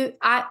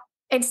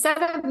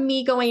 Instead of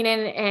me going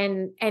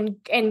in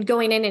and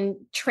going in and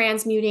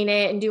transmuting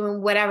it and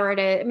doing whatever it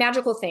is,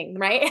 magical thing,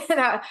 right?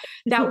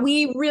 that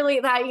we really,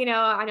 I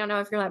don't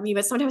know if you're like me,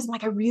 but sometimes I'm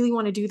like, I really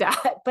want to do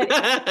that, but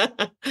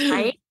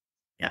right?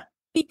 Yeah.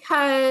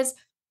 Because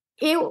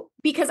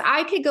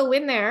I could go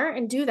in there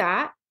and do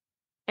that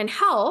and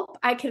help.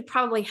 I could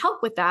probably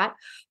help with that,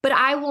 but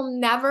I will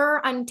never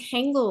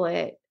untangle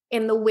it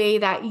in the way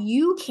that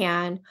you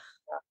can,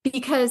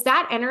 because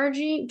that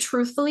energy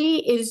truthfully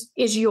is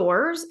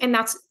yours. And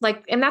that's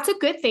a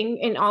good thing.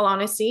 In all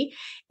honesty,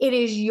 it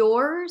is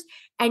yours,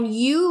 and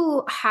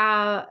you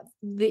have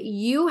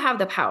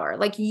the power.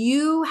 Like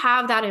you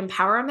have that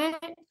empowerment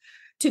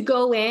to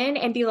go in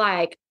and be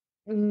like,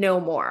 no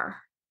more.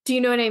 Do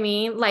you know what I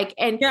mean? Like,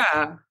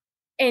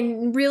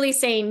 and really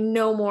saying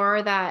no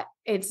more, that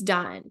it's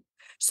done.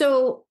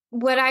 So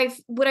what I've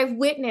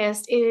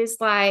witnessed is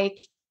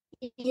like,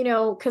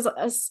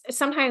 because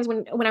sometimes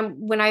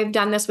when I've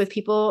done this with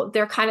people,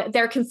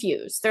 they're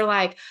confused. They're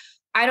like,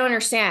 I don't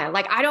understand.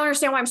 Like, I don't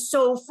understand why I'm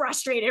so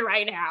frustrated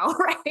right now.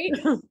 Right.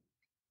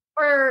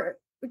 Or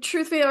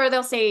truthfully, or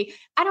they'll say,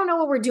 I don't know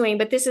what we're doing,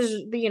 but this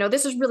is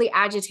really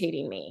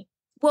agitating me.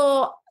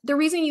 Well, the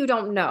reason you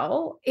don't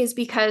know is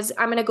because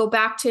I'm going to go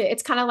back to,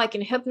 it's kind of like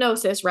in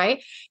hypnosis,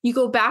 right? You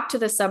go back to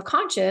the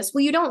subconscious.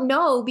 Well, you don't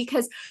know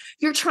because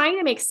you're trying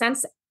to make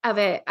sense of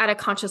it at a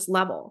conscious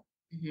level.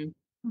 Mm-hmm.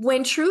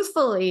 When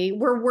truthfully,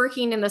 we're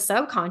working in the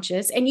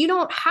subconscious, and you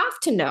don't have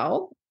to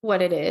know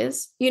what it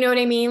is. You know what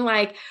I mean?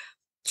 Like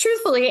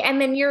truthfully. And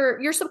then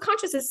your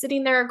subconscious is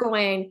sitting there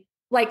going,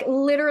 like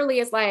literally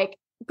is like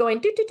going,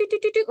 do, do, do, do,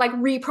 do, do, like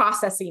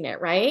reprocessing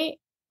it. Right.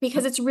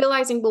 Because it's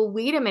realizing, well,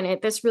 wait a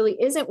minute, this really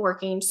isn't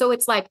working. So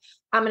it's like,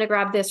 I'm going to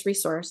grab this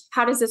resource.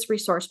 How does this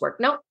resource work?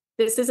 Nope,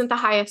 this isn't the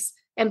highest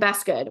and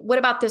best good. What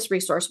about this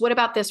resource? What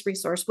about this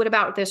resource? What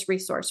about this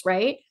resource?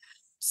 Right.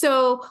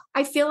 So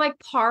I feel like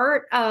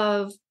part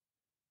of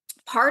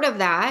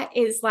that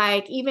is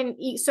like,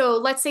 so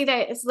let's say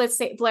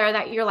Blair,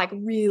 that you're like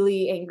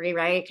really angry,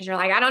 right? Because you're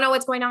like, I don't know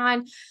what's going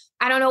on.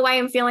 I don't know why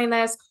I'm feeling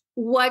this.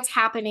 What's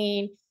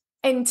happening?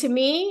 And to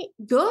me,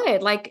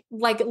 good, like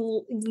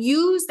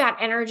use that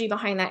energy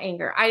behind that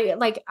anger.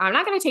 I'm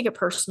not going to take it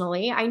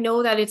personally. I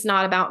know that it's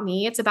not about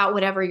me. It's about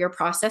whatever you're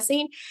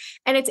processing.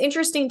 And it's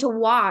interesting to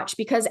watch,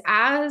 because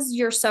as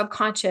your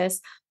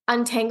subconscious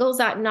untangles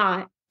that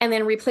knot and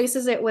then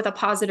replaces it with a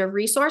positive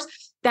resource,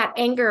 that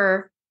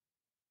anger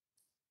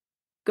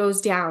goes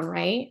down.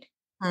 Right.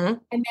 Mm-hmm.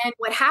 And then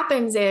what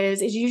happens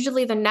is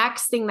usually the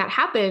next thing that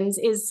happens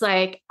is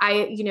like,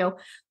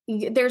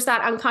 there's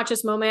that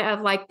unconscious moment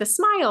of like the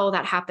smile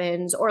that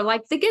happens, or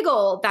like the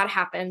giggle that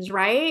happens,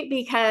 right?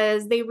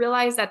 Because they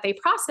realize that they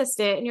processed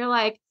it, and you're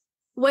like,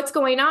 what's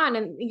going on?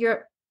 And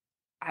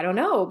I don't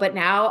know. But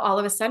now all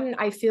of a sudden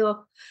I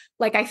feel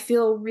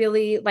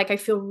really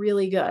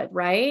good.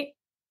 Right.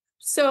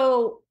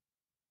 So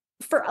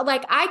for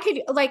like, I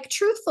could like,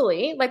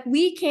 truthfully, like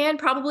we can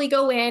probably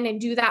go in and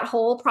do that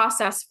whole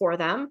process for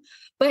them.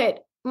 But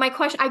my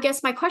question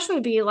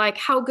would be like,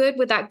 how good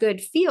would that good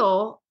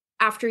feel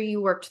after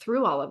you worked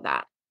through all of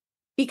that?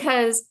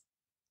 Because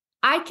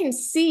I can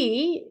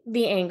see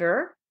the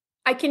anger.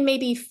 I can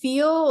maybe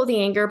feel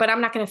the anger, but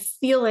I'm not going to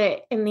feel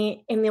it in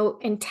the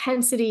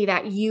intensity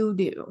that you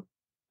do.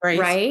 Right.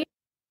 Right.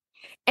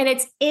 And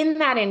it's in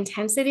that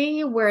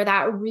intensity where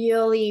that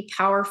really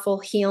powerful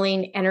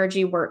healing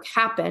energy work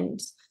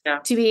happens. Yeah.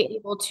 To be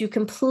able to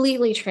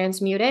completely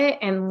transmute it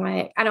and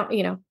like, I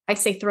don't, I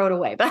say throw it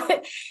away,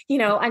 but,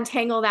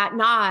 untangle that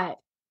knot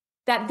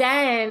that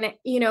then,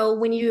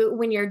 when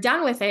you're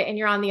done with it and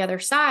you're on the other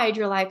side,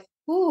 you're like,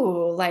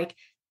 ooh, like,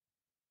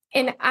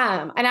 and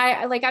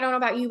I like, I don't know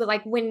about you, but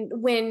like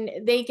when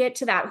they get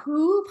to that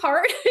who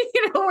part,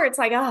 where it's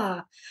like,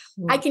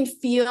 I can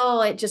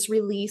feel it just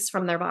release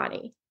from their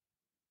body.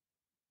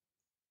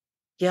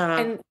 Yeah.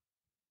 And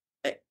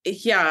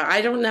yeah,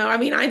 I don't know. I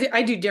mean,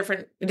 I do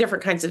different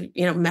kinds of,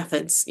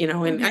 methods, and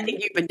I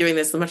think you've been doing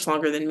this much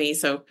longer than me.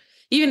 So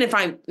even if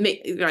I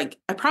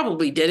I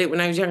probably did it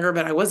when I was younger,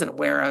 but I wasn't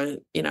aware of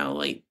it,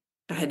 like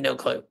I had no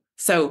clue.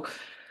 So,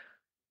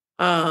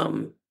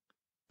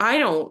 I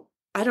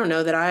don't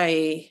know that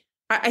I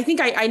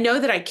think I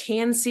know that I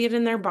can see it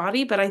in their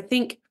body, but I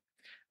think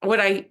what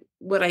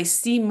I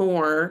see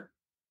more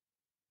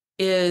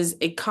is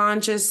a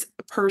conscious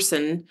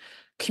person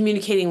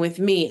communicating with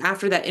me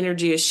after that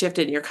energy is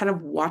shifted, and you're kind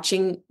of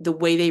watching the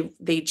way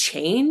they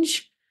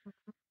change,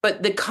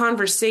 but the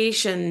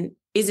conversation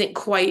isn't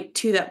quite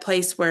to that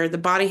place where the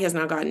body has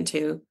now gotten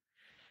to.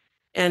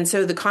 And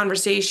so the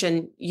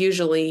conversation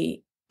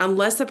usually,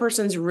 unless the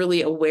person's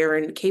really aware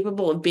and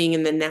capable of being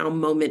in the now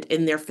moment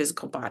in their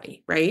physical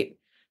body, right?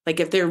 Like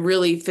if they're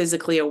really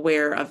physically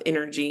aware of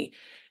energy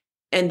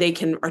and they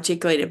can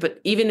articulate it, but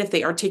even if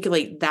they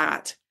articulate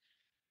that,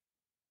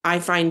 I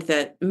find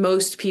that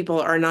most people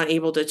are not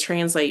able to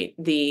translate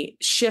the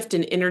shift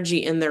in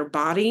energy in their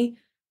body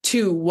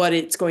to what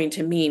it's going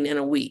to mean in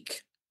a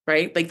week,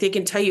 right? Like they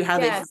can tell you how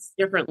they feel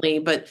differently,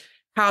 but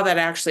how that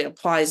actually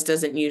applies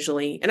doesn't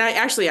usually. And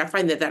I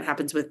find that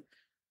happens with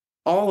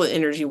all the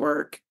energy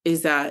work,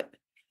 is that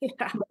you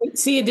might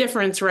see a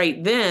difference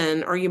right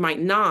then, or you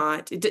might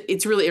not.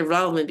 It's really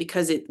irrelevant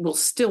because it will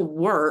still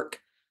work,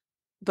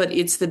 but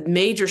it's the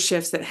major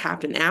shifts that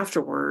happen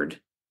afterward.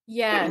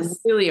 Yes. That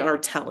really are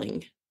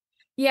telling.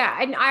 Yeah.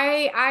 And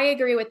I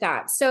agree with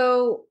that.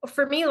 So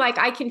for me, like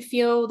I can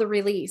feel the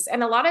release.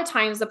 And a lot of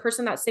times the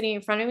person that's sitting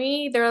in front of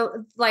me,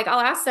 they're like,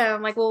 I'll ask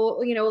them like,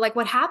 well, like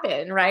what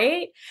happened?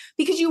 Right.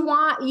 Because you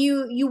want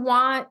to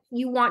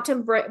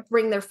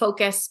bring their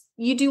focus.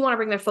 You do want to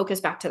bring their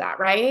focus back to that.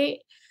 Right.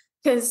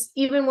 Because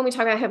even when we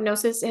talk about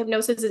hypnosis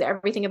is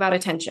everything about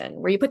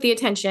attention, where you put the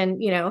attention,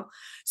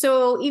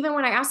 so even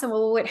when I ask them,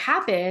 well, what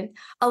happened?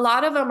 A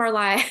lot of them are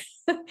like,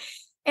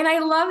 and I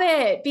love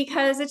it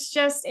because it's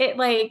just,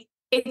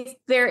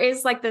 there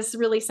is like this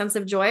really sense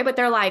of joy, but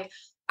they're like,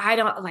 I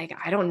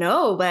don't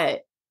know,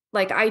 but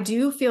like, I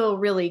do feel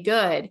really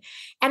good.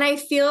 And I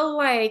feel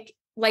like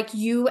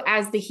you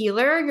as the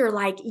healer, you're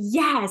like,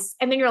 yes.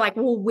 And then you're like,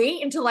 well,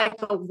 wait until like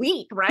a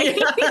week,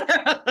 right?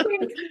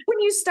 when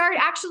you start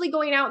actually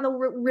going out in the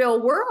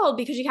real world,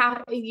 because you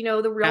have,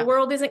 the real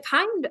world isn't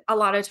kind a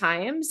lot of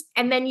times.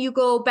 And then you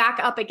go back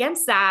up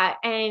against that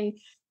and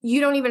you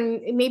don't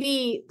even,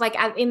 maybe like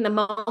in the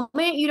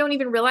moment, you don't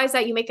even realize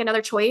that you make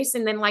another choice.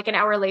 And then like an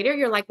hour later,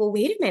 you're like, well,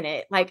 wait a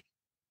minute. Like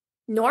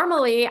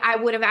normally I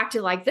would have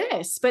acted like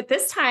this, but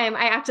this time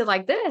I acted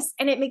like this.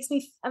 And it makes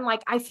me,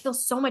 I feel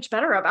so much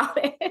better about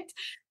it.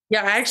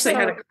 Yeah. I actually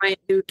had a client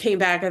who came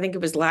back, I think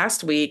it was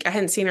last week. I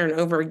hadn't seen her in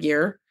over a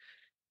year.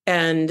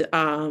 And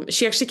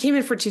she actually came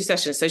in for 2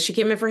 sessions. So she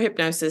came in for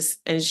hypnosis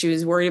and she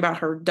was worried about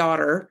her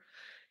daughter,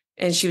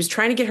 and she was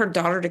trying to get her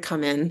daughter to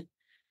come in.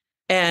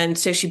 And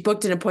so she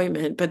booked an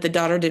appointment, but the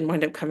daughter didn't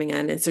wind up coming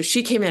in. And so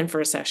she came in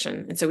for a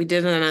session. And so we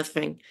did another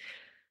thing.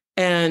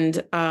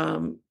 And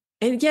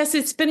yes,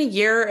 it's been a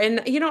year,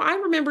 and, I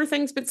remember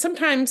things, but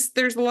sometimes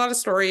there's a lot of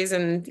stories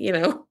and, I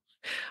don't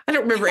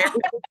remember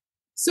everything.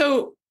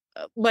 So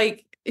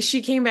like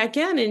she came back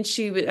in and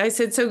I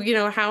said, so,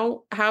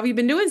 how have you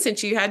been doing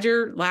since you had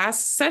your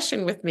last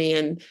session with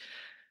me?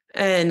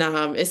 And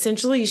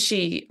essentially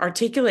she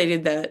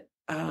articulated that,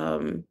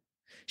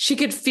 she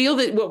could feel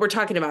that what we're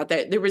talking about,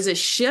 that there was a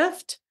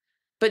shift,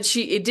 but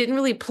it didn't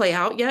really play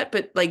out yet.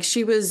 But like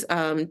she was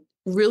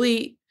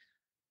really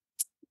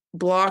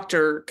blocked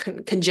or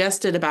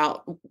congested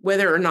about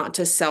whether or not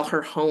to sell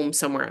her home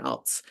somewhere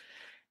else.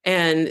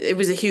 And it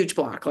was a huge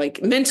block,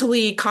 like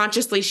mentally,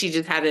 consciously, she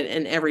just had it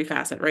in every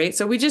facet. Right.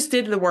 So we just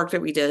did the work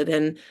that we did.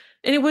 And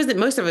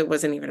most of it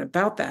wasn't even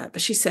about that.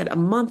 But she said a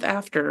month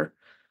after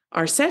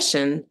our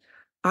session,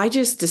 I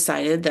just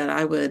decided that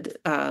I would,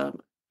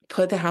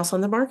 put the house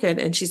on the market.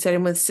 And she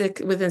said,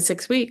 within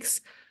 6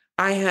 weeks,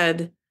 I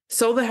had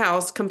sold the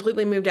house,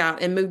 completely moved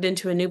out, and moved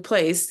into a new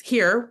place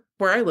here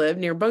where I live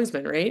near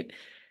Bozeman. Right.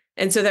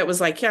 And so that was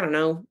like, I don't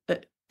know,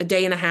 a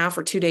day and a half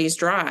or 2 days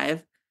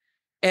drive.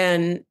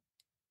 And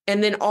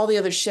then all the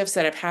other shifts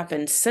that have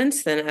happened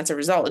since then as a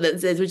result,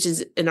 which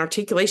is an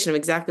articulation of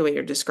exactly what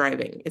you're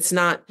describing. It's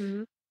not,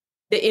 the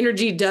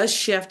energy does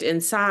shift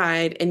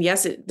inside. And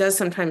yes, it does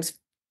sometimes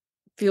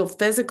feel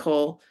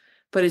physical,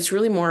 but it's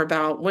really more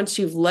about once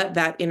you've let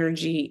that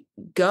energy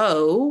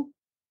go,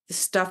 the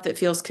stuff that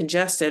feels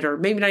congested, or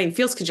maybe not even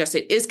feels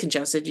congested, is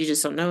congested. You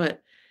just don't know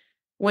it.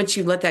 Once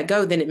you let that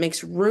go, then it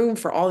makes room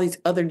for all these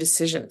other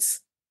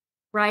decisions.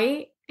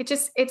 Right.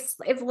 it's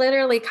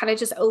literally kind of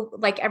just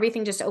like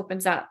everything just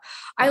opens up.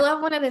 I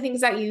love one of the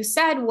things that you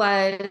said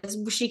was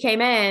she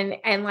came in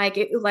and like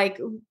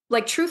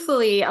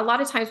truthfully, a lot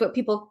of times what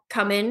people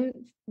come in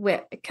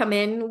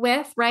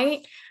with,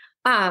 right?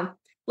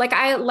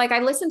 I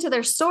listen to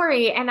their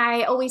story and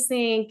I always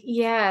think,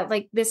 yeah,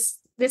 like this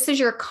is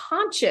your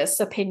conscious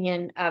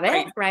opinion of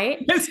it,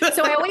 right?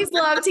 So I always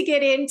love to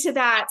get into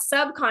that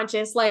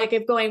subconscious, like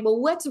of going, well,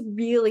 what's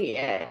really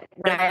it,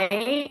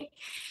 right?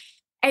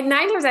 And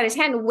 9 times out of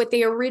 10, what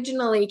they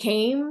originally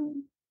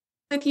came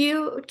to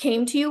you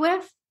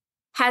with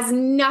has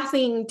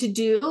nothing to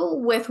do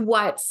with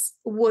with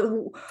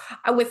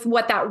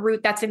what that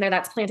root that's in there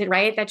that's planted,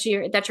 right? That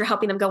you're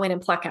helping them go in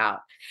and pluck out.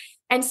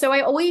 And so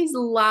I always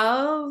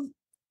love,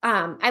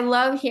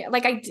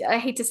 I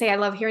hate to say I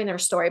love hearing their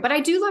story, but I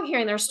do love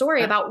hearing their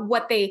story about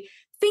what they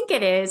think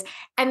it is.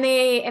 And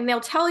they'll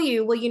tell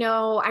you,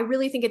 well, I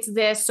really think it's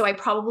this, so I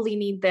probably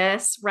need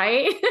this,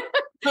 right?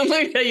 I'm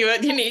going to tell you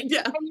what you need.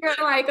 Yeah. And you're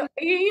kind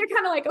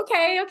of like,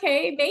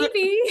 okay,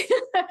 maybe.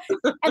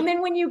 And then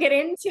when you get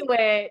into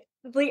it,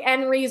 the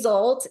end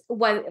result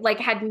was like,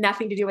 had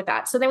nothing to do with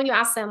that. So then when you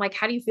ask them, like,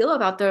 how do you feel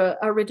about the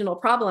original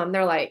problem?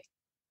 They're like,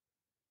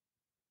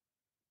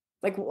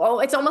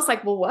 well, it's almost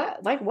like, well,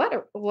 what? Like,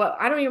 what?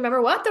 I don't even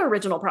remember what the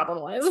original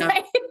problem was. Yeah.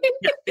 Right?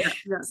 Yeah.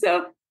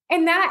 So,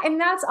 and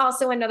that's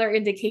also another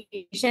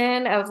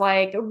indication of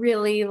like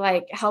really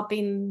like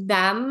helping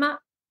them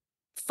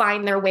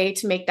find their way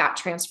to make that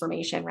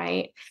transformation.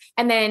 Right.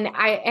 And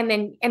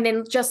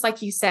then just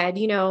like you said,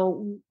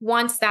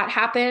 once that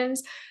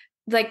happens,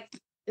 like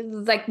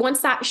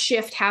once that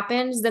shift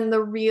happens, then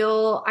the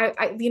real,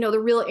 the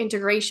real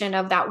integration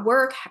of that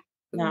work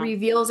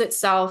reveals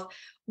itself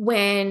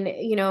when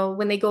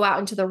they go out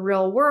into the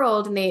real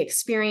world and they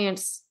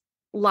experience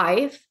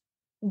life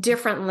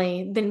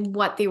differently than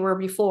what they were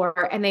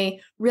before. And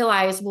they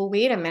realize, well,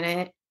 wait a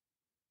minute.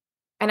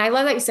 And I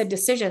love that you said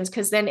decisions,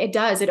 because then it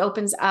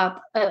opens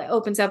up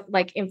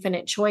like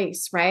infinite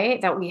choice,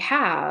 right? That we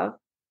have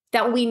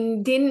that we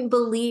didn't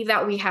believe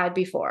that we had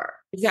before.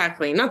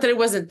 Exactly. Not that it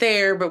wasn't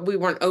there, but we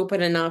weren't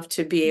open enough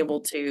to be able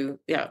to.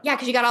 Yeah. Yeah.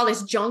 Cause you got all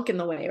this junk in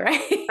the way,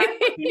 right?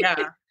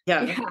 Yeah.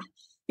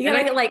 You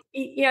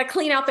gotta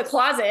clean out the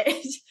closet.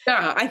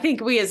 Yeah. I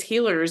think we as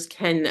healers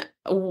can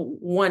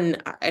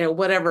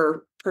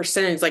whatever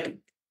percentage, like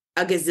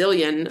a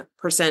gazillion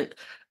percent,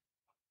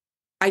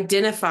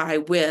 identify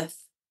with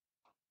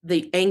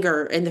the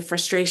anger and the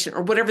frustration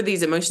or whatever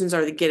these emotions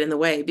are that get in the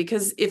way.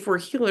 Because if we're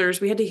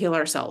healers, we had to heal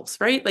ourselves,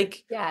 right?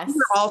 Like yes.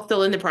 We're all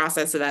still in the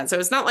process of that. So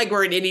it's not like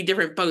we're in any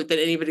different boat than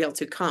anybody else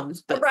who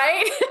comes. But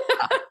right.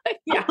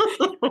 Yeah.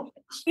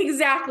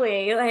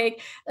 Exactly.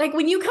 Like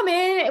when you come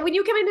in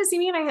to see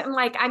me and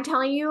I'm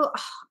telling you,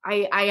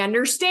 I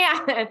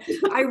understand.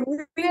 I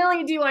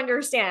really do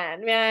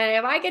understand, man.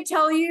 If I could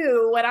tell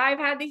you what I've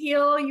had to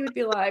heal, you'd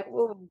be like,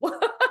 whoa.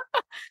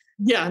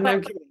 Yeah, no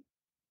kidding.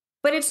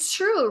 But it's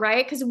true,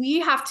 right? Because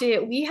we have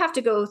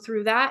to go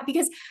through that,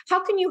 because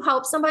how can you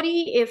help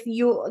somebody if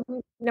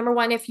number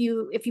one, if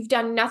you've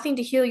done nothing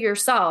to heal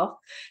yourself,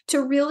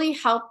 to really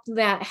help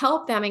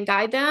them and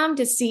guide them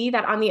to see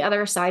that on the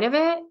other side of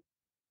it,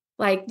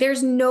 like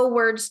there's no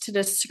words to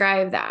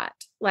describe that.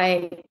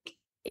 Like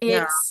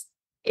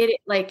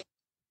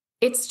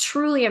it's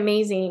truly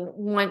amazing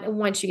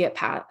once you get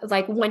past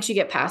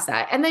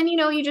that. And then,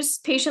 you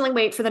just patiently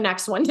wait for the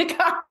next one to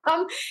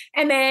come.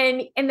 And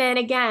then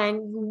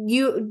again,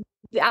 you,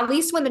 at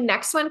least when the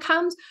next one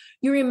comes,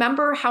 you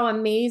remember how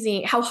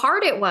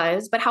hard it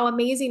was, but how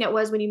amazing it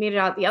was when you made it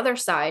out the other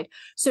side.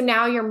 So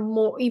now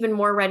you're even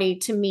more ready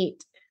to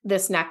meet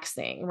this next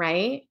thing.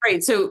 Right.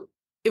 Right. So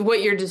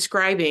what you're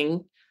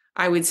describing,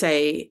 I would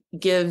say,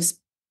 gives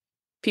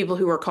people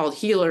who are called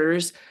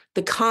healers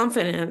the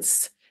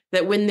confidence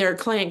that when their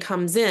client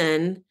comes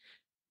in,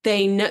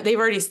 they know they're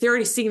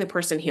already seeing the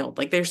person healed.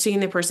 Like they're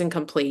seeing the person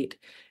complete,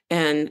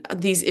 and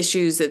these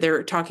issues that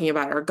they're talking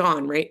about are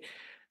gone. Right.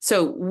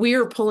 So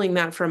we're pulling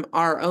that from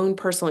our own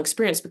personal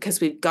experience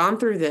because we've gone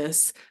through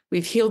this,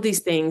 we've healed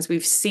these things,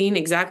 we've seen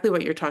exactly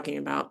what you're talking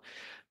about.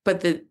 But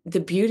the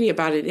beauty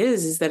about it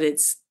is that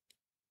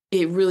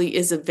it really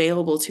is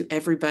available to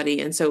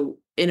everybody. And so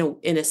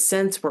in a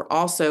sense, we're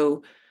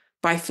also,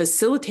 by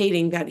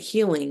facilitating that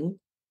healing,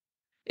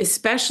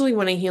 especially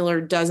when a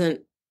healer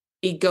doesn't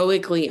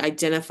egoically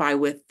identify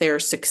with their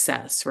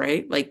success,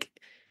 right? Like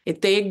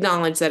if they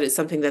acknowledge that it's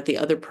something that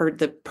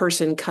the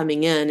person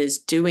coming in is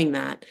doing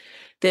that,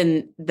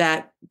 then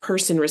that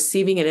person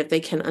receiving it, if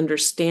they can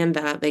understand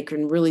that, they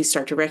can really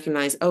start to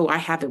recognize, oh, I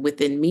have it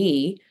within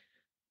me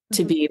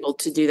to be able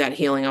to do that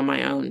healing on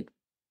my own.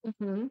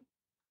 Mm-hmm.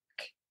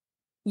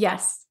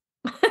 Yes.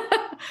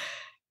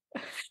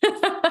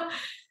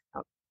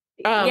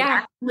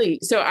 Yeah. Actually,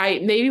 so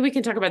maybe we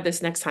can talk about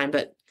this next time,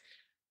 but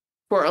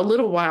for a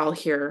little while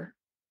here,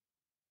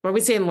 I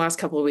would say in the last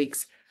couple of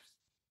weeks,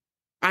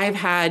 I've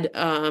had,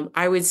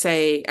 I would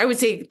say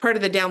part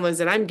of the downloads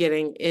that I'm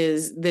getting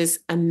is this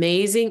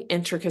amazing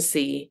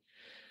intricacy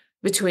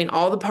between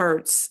all the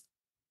parts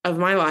of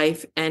my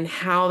life and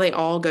how they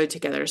all go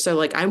together. So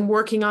like I'm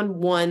working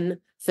on one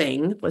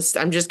thing.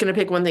 I'm just going to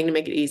pick one thing to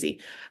make it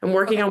easy. I'm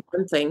working on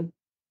one thing.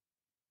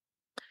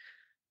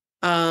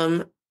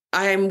 I'm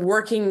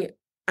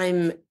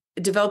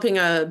developing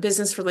a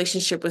business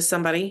relationship with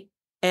somebody,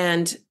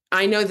 and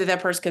I know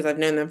that person, because I've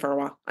known them for a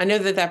while, I know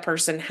that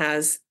person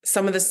has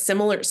some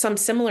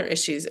similar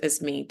issues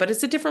as me, but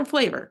it's a different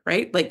flavor,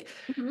 right? Like,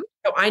 so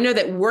I know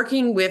that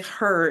working with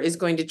her is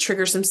going to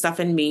trigger some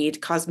stuff in me to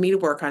cause me to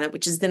work on it,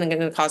 which is then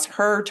going to cause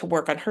her to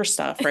work on her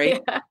stuff,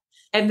 right? Yeah.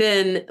 And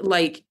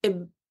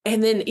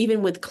then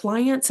even with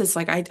clients, it's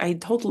like I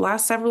told the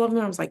last several of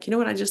them, I was like, you know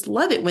what? I just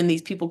love it when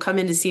these people come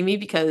in to see me,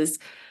 because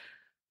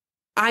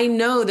I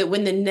know that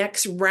when the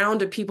next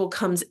round of people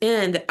comes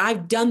in, that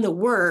I've done the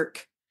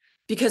work,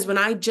 because when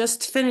I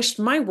just finished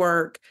my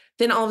work,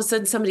 then all of a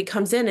sudden somebody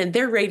comes in and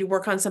they're ready to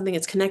work on something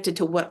that's connected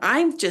to what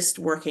I'm just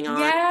working on.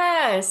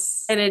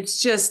 Yes. And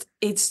it's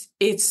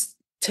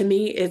to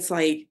me, it's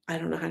like, I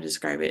don't know how to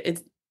describe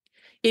it.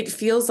 It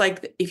feels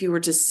like if you were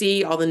to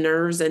see all the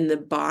nerves in the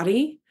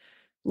body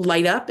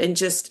light up and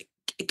just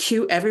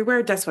cue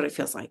everywhere, that's what it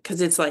feels like.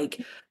 Cause it's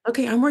like,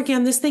 okay, I'm working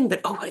on this thing,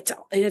 but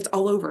it's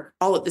all over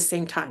all at the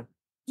same time.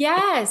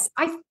 Yes.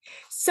 I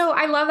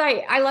love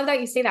that. I love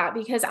that you say that,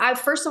 because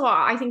first of all,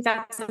 I think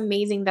that's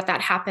amazing that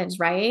happens,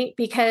 right?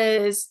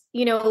 Because,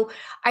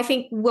 I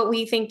think what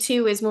we think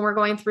too is when we're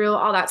going through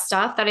all that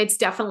stuff, that it's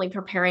definitely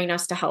preparing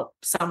us to help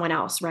someone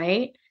else.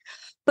 Right.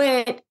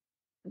 But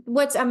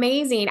what's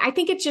amazing, I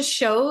think it just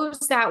shows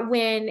that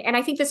and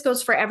I think this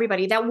goes for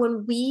everybody, that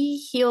when we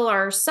heal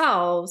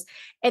ourselves,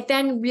 it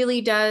then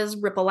really does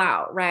ripple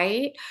out,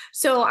 right?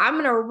 So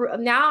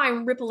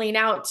I'm rippling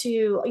out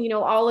to,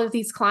 all of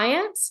these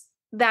clients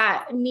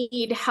that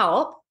need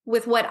help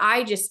with what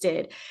I just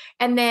did.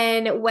 And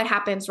then what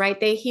happens, right?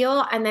 They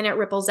heal and then it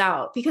ripples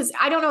out, because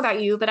I don't know about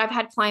you, but I've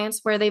had clients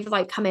where they've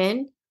come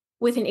in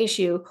with an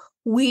issue.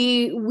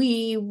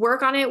 We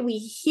work on it, we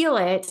heal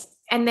it.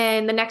 And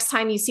then the next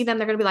time you see them,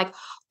 they're going to be like,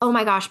 oh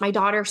my gosh, my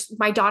daughter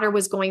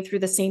was going through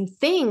the same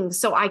thing,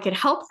 so I could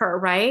help her.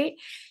 Right.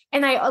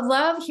 And I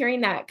love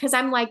hearing that, because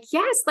I'm like,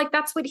 yes,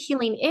 that's what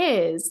healing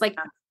is.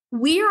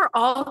 We are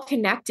all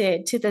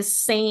connected to the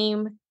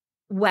same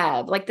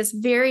web, this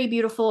very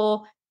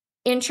beautiful,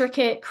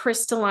 intricate,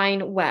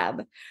 crystalline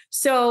web.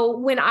 So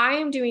when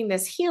I'm doing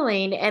this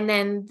healing and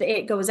then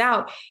it goes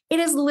out,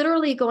 it is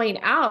literally going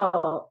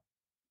out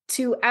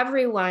to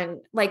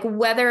everyone,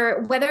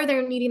 whether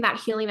they're needing that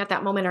healing at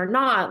that moment or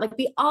not.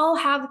 We all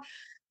have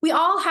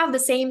the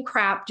same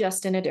crap,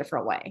 just in a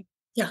different way.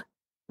 Yeah.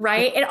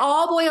 Right. Yeah. It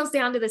all boils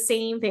down to the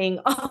same thing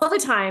all the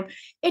time.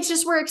 It's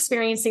just, we're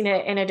experiencing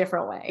it in a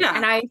different way. Yeah.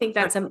 And I think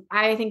that's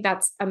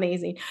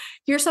amazing.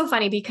 You're so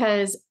funny,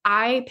 because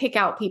I pick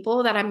out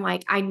people that I'm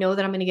like, I know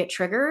that I'm going to get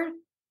triggered.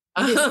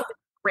 This is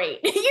great.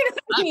 You know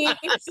what I mean?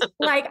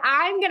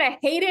 I'm going to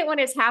hate it when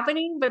it's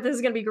happening, but this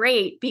is going to be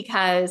great,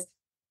 because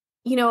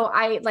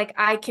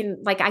I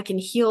can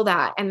heal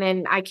that. And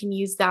then I can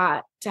use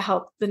that to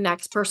help the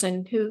next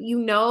person who,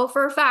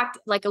 for a fact,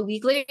 a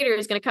week later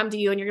is going to come to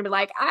you and you're going to be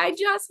like, I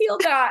just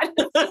healed that.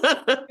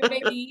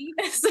 Maybe.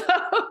 So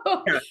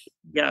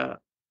yeah.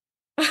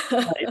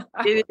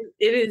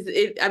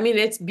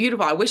 It's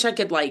beautiful. I wish I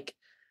could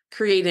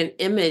create an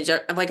image.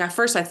 At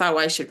first I thought,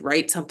 well, I should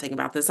write something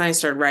about this. And I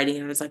started writing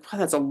and I was like, wow,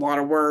 that's a lot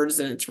of words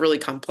and it's really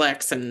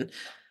complex. And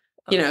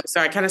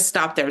so I kind of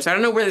stopped there. So I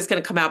don't know where that's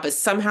going to come out, but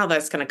somehow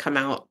that's going to come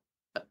out.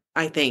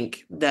 I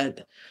think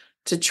that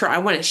I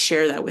want to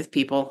share that with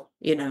people,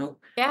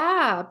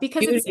 Yeah,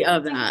 because it's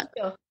of that.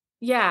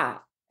 Yeah,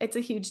 it's a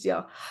huge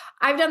deal.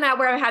 I've done that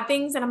where I've had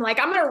things and I'm like,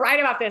 I'm going to write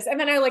about this. And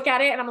then I look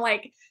at it and I'm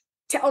like,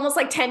 almost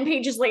 10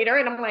 pages later.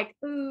 And I'm like,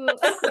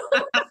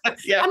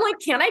 yeah. I'm like,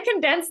 can I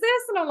condense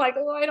this? And I'm like,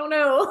 oh, I don't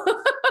know.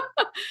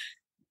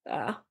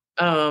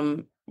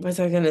 Was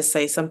I going to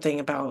say something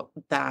about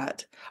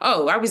that?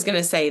 Oh, I was going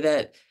to say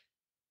that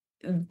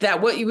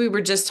what we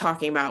were just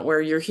talking about,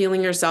 where you're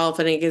healing yourself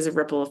and it gives a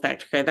ripple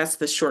effect. Okay. That's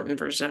the shortened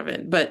version of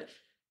it. But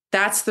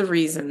that's the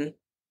reason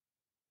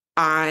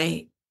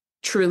I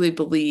truly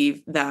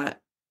believe that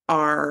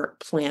our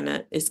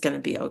planet is going to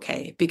be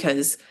okay,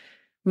 because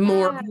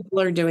more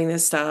people are doing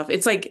this stuff.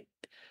 It's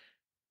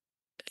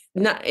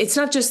it's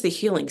not just the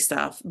healing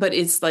stuff, but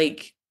it's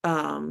the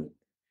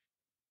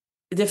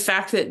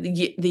fact that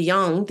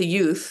the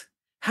youth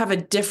have a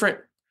different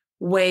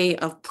way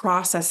of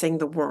processing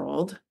the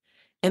world,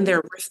 and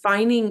they're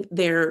refining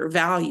their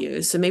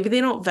values. So maybe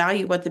they don't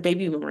value what the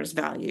baby boomers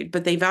valued,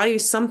 but they value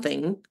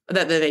something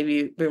that the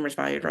baby boomers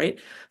valued, right?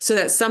 So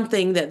that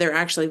something that they're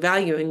actually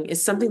valuing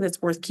is something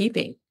that's worth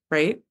keeping,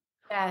 right?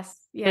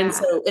 Yes. Yeah.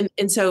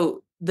 And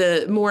so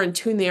the more in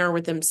tune they are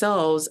with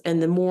themselves,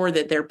 and the more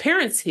that their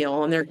parents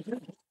heal and their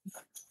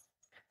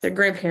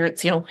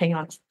grandparents heal. Hang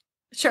on.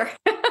 Sure.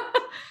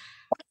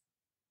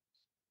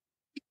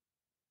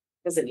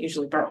 Doesn't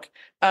usually bark.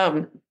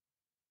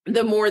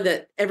 The more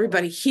that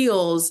everybody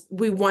heals,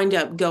 we wind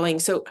up going.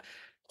 So,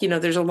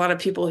 there's a lot of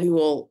people who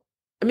will,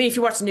 if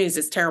you watch the news,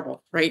 it's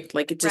terrible, right?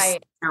 It just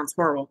sounds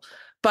horrible,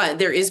 but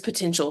there is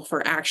potential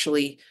for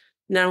actually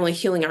not only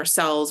healing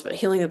ourselves, but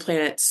healing the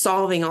planet,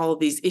 solving all of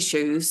these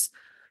issues,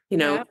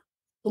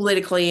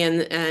 politically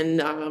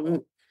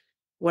and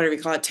whatever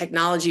you call it,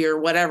 technology or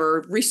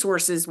whatever,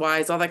 resources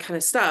wise, all that kind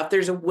of stuff.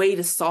 There's a way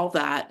to solve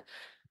that.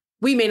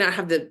 We may not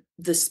have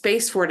the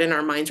space for it in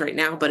our minds right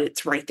now, but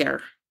it's right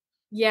there.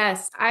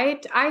 Yes, I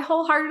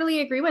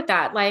wholeheartedly agree with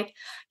that. Like,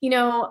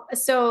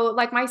 so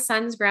like my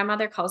son's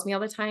grandmother calls me all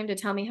the time to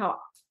tell me how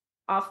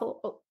awful.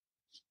 Oh,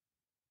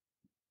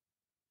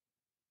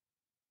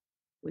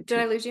 did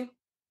I lose you?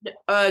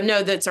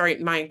 No, that's all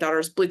right. My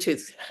daughter's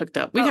Bluetooth hooked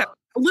up. We had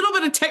a little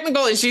bit of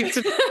technical issues.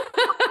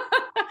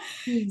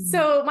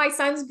 So my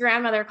son's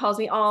grandmother calls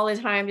me all the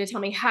time to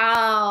tell me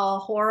how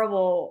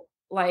horrible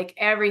like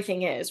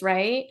everything is,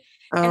 right?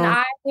 And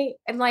I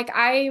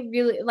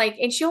really like,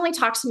 and she only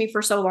talks to me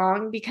for so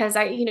long because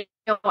I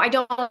don't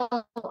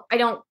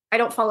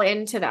fall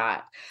into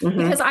that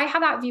because I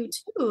have that view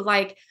too.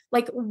 Like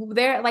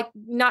there, like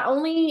not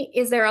only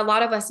is there a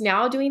lot of us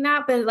now doing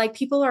that, but like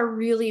people are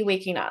really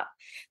waking up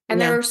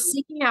and they're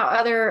seeking out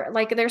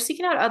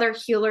other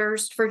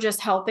healers for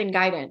just help and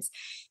guidance.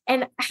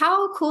 And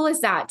how cool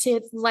is that to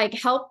like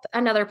help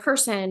another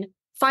person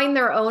find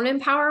their own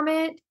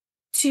empowerment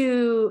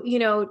to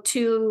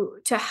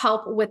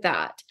help with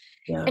that.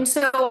 Yeah. And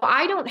so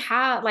I don't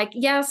have like,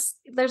 yes,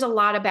 there's a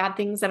lot of bad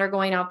things that are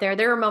going out there.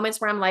 There are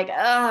moments where I'm like,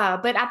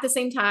 but at the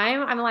same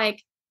time, I'm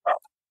like,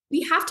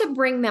 we have to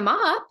bring them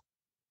up,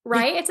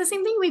 right? It's the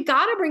same thing. We've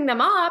got to bring them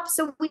up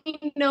so we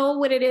know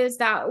what it is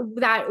that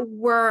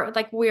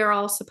we're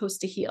all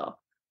supposed to heal.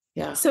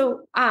 Yeah.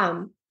 So,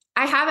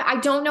 I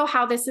don't know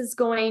how this is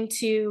going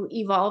to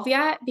evolve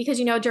yet because,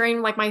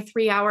 during like my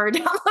 3-hour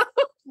download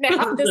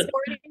now this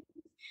morning,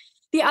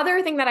 the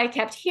other thing that I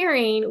kept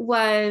hearing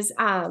was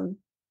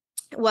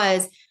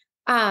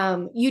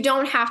you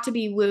don't have to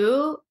be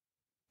woo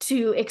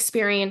to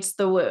experience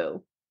the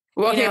woo.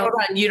 Well, okay, hold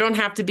on. You don't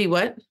have to be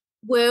what?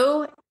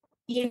 Woo.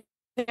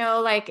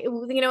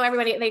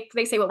 Everybody,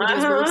 they say what we do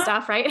is woo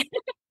stuff, right?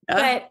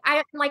 But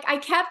I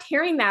kept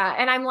hearing that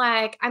and I'm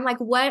like,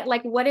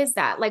 what is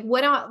that? I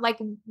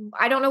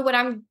don't know what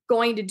I'm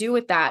going to do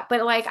with that.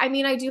 But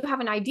I do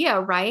have an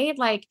idea, right?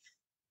 Like,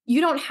 you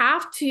don't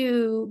have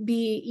to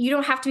be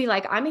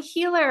like, I'm a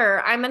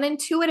healer, I'm an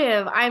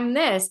intuitive, I'm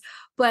this,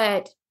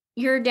 but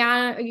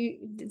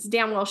it's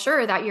damn well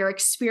sure that you're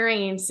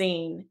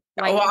experiencing.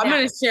 I'm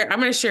going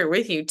to share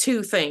with you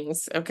 2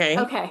 things. Okay.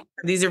 Okay.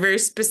 These are very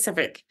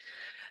specific.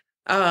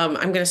 I'm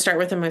going to start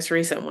with the most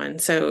recent one.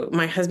 So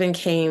my husband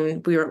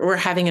came, we're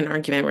having an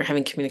argument. We're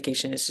having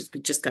communication.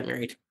 We just got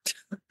married.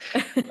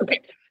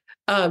 Okay.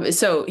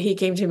 So he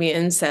came to me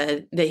and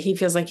said that he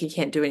feels like he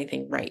can't do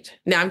anything right.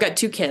 Now I've got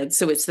 2 kids.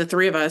 So it's the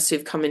 3 of us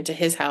who've come into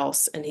his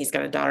house and he's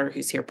got a daughter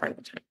who's here part of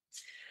the time.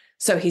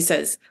 So he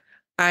says,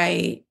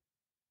 I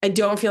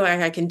don't feel like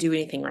I can do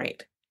anything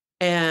right.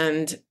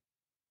 And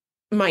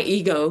my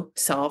ego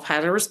self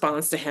had a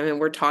response to him and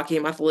we're talking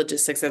about the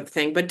logistics of the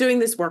thing, but doing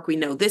this work, we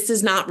know this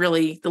is not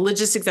really the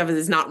logistics of it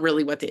is not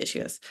really what the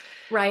issue is.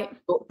 Right.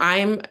 So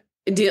I'm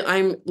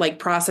like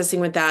processing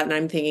with that and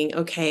I'm thinking,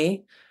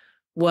 okay,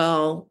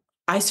 well,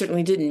 I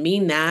certainly didn't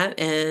mean that.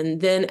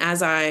 And then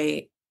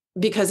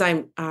because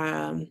I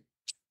am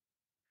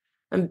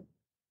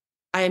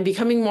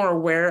becoming more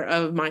aware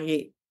of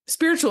my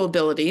spiritual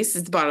abilities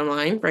is the bottom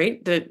line,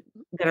 right? That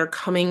are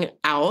coming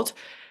out.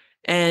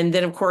 And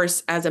then of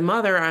course, as a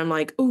mother, I'm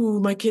like, oh,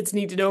 my kids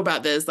need to know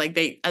about this. Like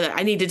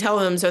I need to tell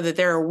them so that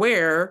they're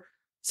aware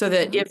so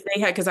that if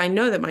they had, cause I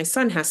know that my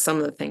son has some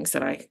of the things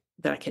that I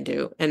can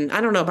do. And I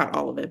don't know about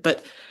all of it,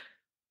 but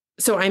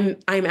so I'm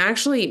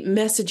actually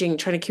trying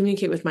to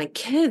communicate with my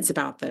kids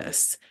about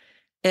this.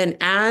 And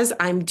as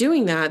I'm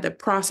doing that, the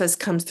process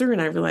comes through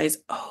and I realize,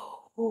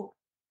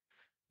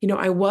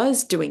 I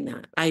was doing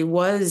that.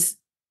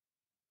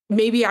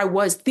 Maybe I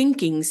was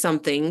thinking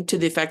something to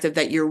the effect of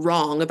that you're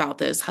wrong about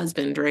this,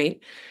 husband, right?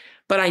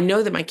 But I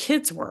know that my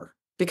kids were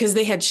because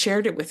they had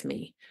shared it with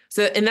me.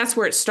 So, and that's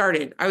where it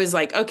started. I was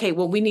like, okay,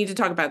 well, we need to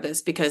talk about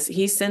this because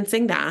he's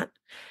sensing that.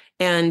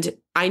 And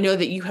I know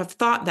that you have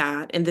thought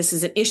that, and this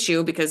is an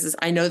issue because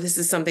I know this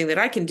is something that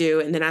I can do.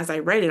 And then as I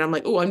write it, I'm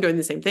like, oh, I'm doing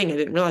the same thing. I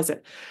didn't realize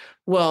it.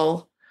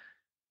 Well,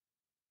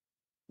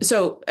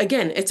 so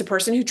again, it's a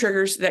person who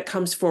triggers that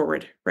comes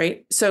forward,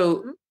 right?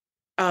 So,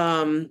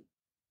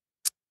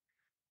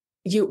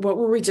 what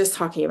were we just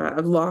talking about?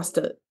 I've lost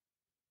it.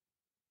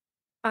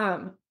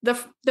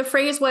 The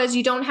phrase was,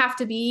 you don't have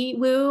to be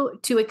woo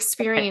to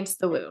experience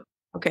the woo.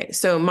 Okay.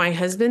 So my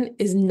husband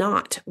is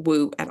not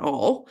woo at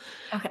all.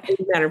 Okay. As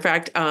a matter of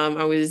fact,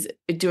 I was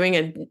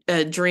doing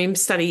a dream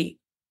study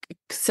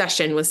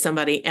session with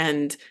somebody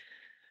and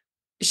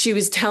she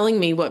was telling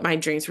me what my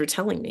dreams were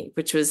telling me,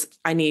 which was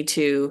I need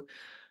to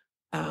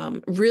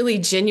really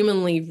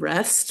genuinely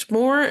rest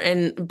more.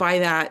 And by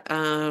that,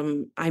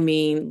 I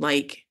mean,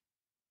 like,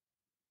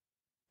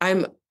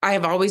 I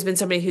have always been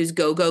somebody who's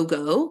go, go,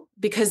 go,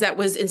 because that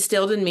was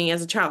instilled in me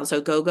as a child.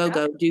 So go, go,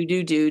 go,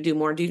 do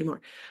more, do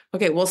more.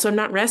 Okay. Well, so I'm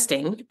not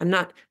resting. And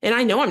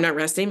I know I'm not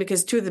resting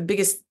because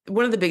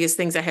one of the biggest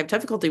things I have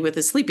difficulty with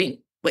is sleeping,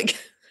 like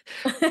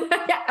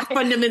a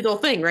fundamental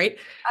thing. Right.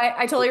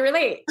 I totally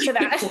relate to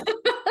that.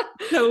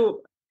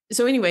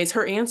 So anyways,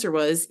 her answer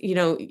was,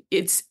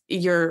 it's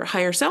your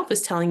higher self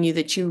is telling you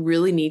that you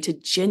really need to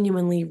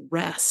genuinely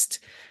rest.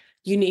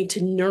 You need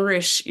to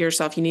nourish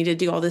yourself. You need to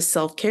do all this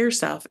self-care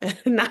stuff.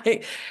 And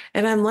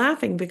I'm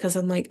laughing because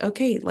I'm like,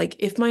 okay, like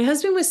if my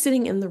husband was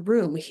sitting in the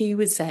room, he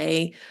would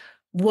say,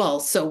 well,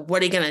 so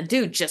what are you going to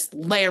do? Just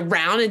lay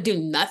around and do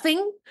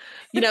nothing?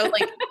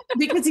 Like,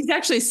 because he's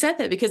actually said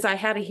that, because I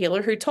had a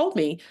healer who told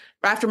me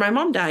after my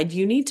mom died,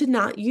 you need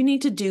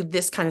to do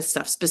this kind of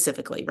stuff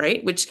specifically,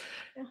 right? Which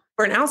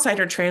for an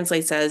outsider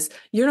translates as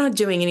you're not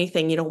doing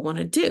anything you don't want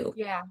to do.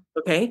 Yeah.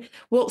 Okay.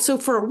 Well, so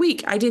for a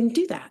week, I didn't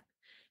do that.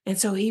 And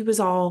so he was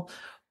all,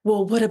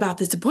 well, what about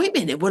this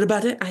appointment? And what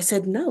about it? I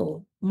said,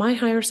 no, my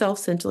higher self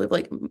essentially,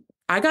 like,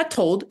 I got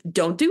told,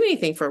 don't do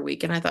anything for a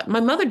week. And I thought, my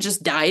mother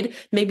just died.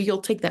 Maybe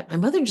you'll take that. My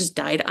mother just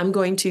died. I'm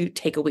going to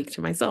take a week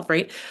to myself.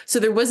 Right. So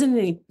there wasn't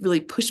any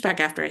really pushback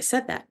after I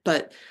said that.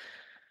 But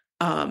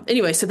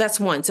anyway, so that's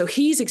one. So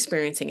he's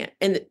experiencing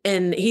it.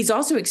 And he's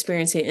also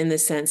experiencing it in the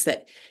sense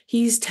that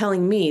he's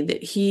telling me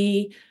that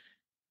he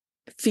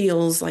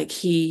feels like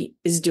he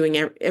is doing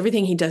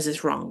everything he does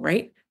is wrong.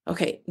 Right.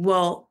 Okay.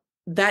 Well,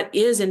 that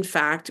is in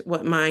fact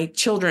what my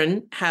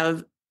children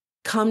have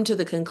come to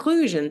the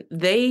conclusion.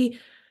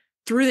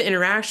 Through the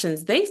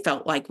interactions, they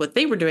felt like what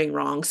they were doing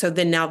wrong. So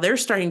then now they're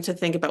starting to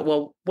think about,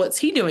 well, what's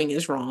he doing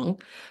is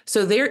wrong.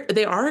 So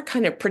they are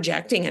kind of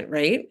projecting it,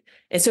 right?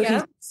 And so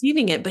he's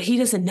receiving it, but he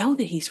doesn't know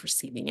that he's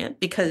receiving it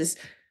because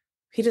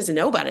he doesn't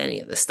know about any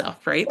of this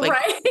stuff, right? Like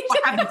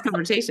we'll have this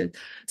conversation.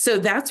 So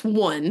that's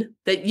one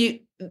that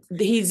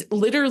he's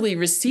literally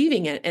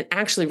receiving it and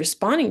actually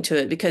responding to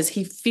it because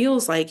he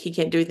feels like he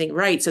can't do anything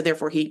right. So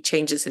therefore he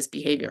changes his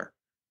behavior.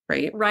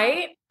 Right.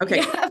 Right. Okay.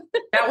 Yeah.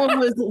 That one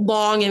was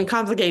long and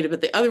complicated,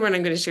 but the other one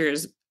I'm going to share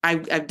is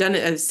I've done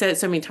it. I've said it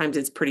so many times.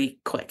 It's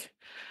pretty quick.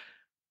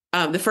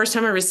 The first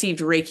time I received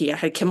Reiki, I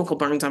had chemical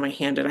burns on my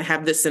hand, and I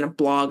have this in a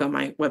blog on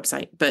my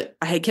website, but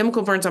I had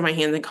chemical burns on my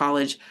hand in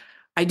college.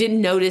 I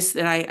didn't notice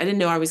that I didn't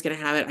know I was going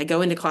to have it. I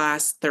go into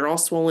class, they're all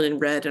swollen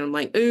and red, and I'm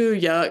like, ooh,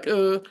 yuck.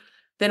 Ooh.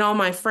 Then all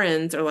my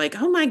friends are like,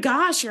 oh my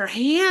gosh, your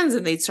hands.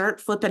 And they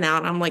start flipping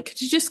out. I'm like,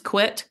 could you just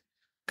quit?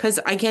 Because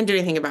I can't do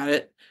anything about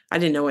it. I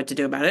didn't know what to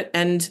do about it.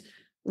 And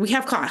we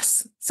have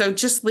class, so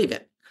just leave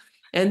it.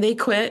 And they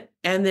quit.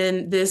 And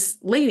then this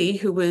lady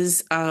who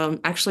was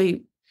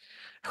actually,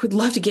 I would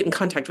love to get in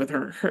contact with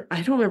her.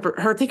 I don't remember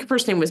her. I think her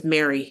first name was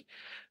Mary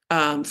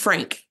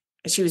Frank.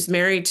 She was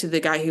married to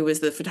the guy who was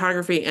the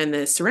photography and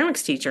the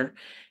ceramics teacher.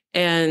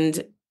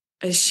 And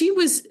she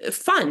was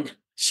fun.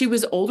 She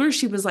was older.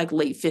 She was like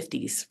late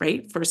 50s,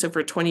 right? For a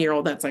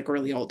 20-year-old, that's like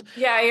really old.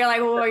 Yeah. You're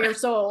like, well, you're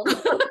so old.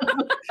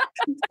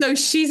 So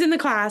she's in the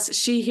class.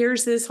 She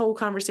hears this whole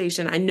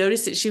conversation. I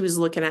noticed that she was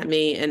looking at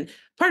me. And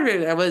part of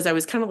it I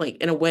was kind of like,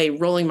 in a way,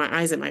 rolling my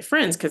eyes at my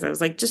friends because I was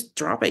like, just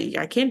drop it.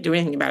 I can't do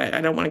anything about it. I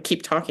don't want to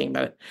keep talking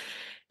about it.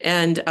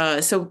 And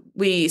so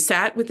we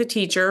sat with the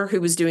teacher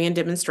who was doing a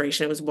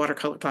demonstration. It was a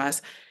watercolor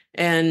class.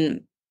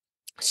 And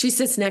she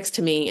sits next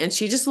to me and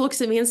she just looks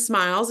at me and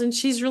smiles. And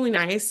she's really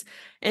nice.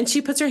 And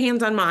she puts her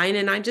hands on mine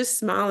and I just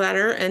smiled at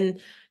her.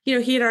 And he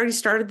had already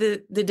started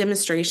the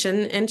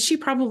demonstration and she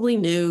probably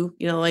knew,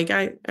 like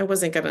I'm not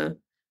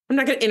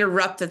going to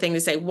interrupt the thing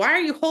to say, why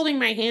are you holding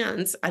my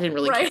hands? I didn't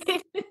really care.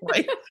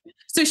 Right.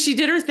 So she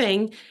did her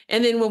thing.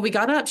 And then when we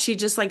got up, she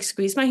just like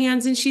squeezed my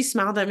hands and she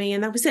smiled at me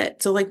and that was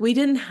it. So like, we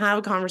didn't have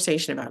a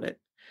conversation about it.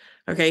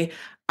 Okay.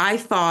 I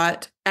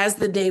thought as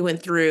the day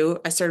went through,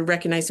 I started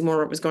recognizing more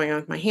what was going on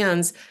with my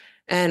hands.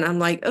 And I'm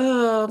like,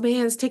 oh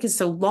man, it's taking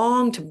so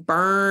long to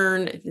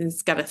burn.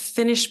 It's got to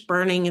finish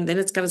burning and then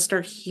it's got to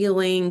start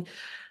healing.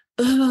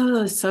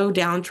 Oh, so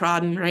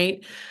downtrodden,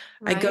 right?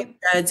 I go to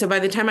bed. So by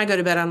the time I go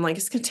to bed, I'm like,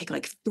 it's going to take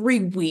like 3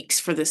 weeks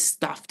for this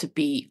stuff to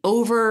be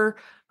over.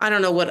 I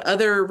don't know what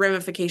other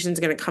ramifications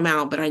are going to come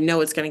out, but I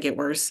know it's going to get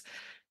worse.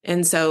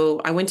 And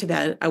so I went to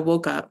bed. I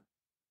woke up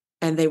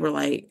and they were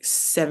like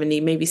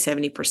 70, maybe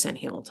 70%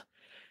 healed.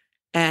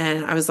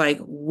 And I was like,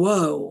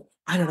 whoa,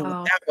 I don't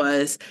know what that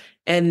was.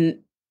 And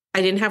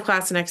I didn't have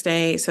class the next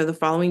day. So the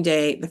following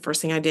day, the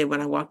first thing I did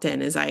when I walked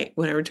in is I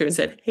went over to her and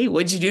said, hey,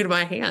 what'd you do to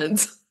my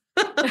hands?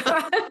 So,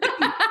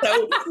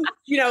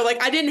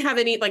 like I didn't have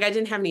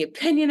any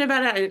opinion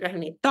about it. I didn't have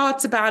any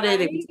thoughts about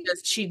it. It was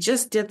just, she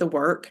just did the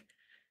work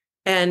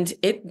and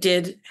it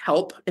did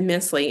help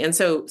immensely. And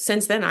so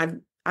since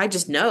then, I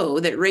just know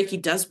that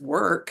Reiki does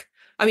work.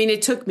 I mean,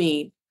 it took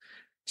me,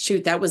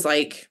 that was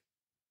like,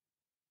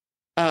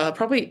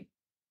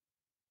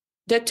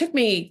 that took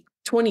me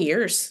 20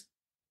 years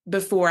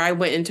before I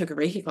went and took a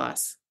Reiki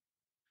class.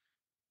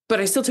 But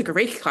I still took a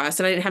Reiki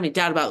class and I didn't have any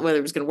doubt about whether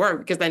it was going to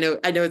work because I know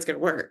it's going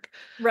to work.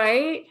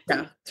 Right.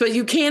 Yeah. So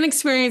you can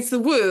experience the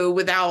woo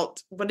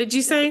without, what did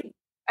you say?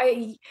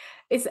 What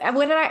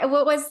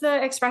was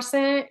the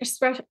expression?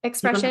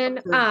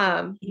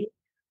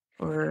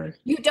 Or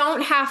you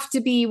don't have to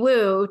be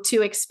woo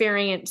to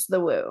experience the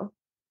woo.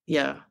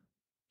 Yeah.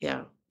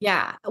 Yeah.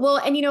 Yeah.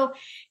 Well,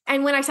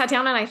 and when I sat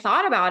down and I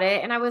thought about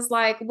it and I was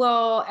like,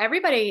 well,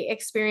 everybody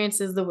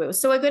experiences the woo.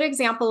 So a good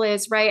example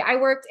is, right, I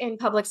worked in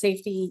public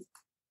safety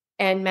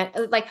and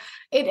like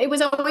it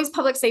was always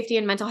public safety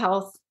and mental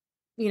health,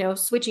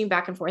 switching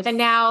back and forth. And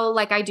now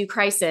like I do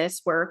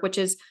crisis work, which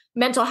is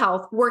mental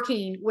health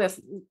working with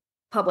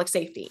public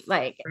safety,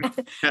 like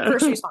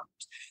first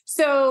responders.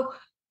 So,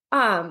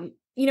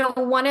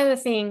 one of the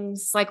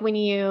things, like when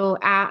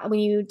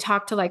you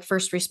talk to like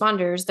first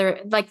responders,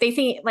 they're like, they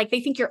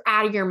think you're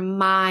out of your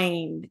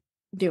mind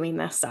doing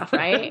this stuff.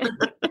 Right.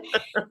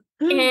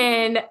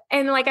 and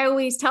like, I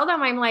always tell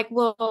them, I'm like,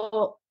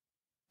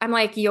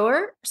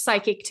 you're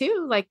psychic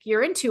too. Like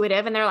you're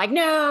intuitive. And they're like,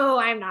 no,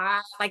 I'm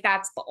not. Like,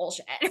 that's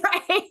bullshit.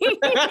 Right.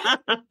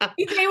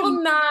 They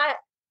will not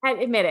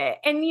admit it.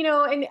 And,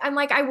 and I'm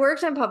like, I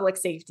worked in public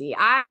safety.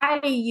 I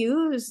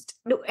used,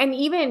 and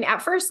even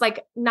at first,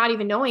 like not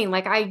even knowing,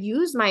 like I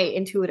used my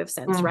intuitive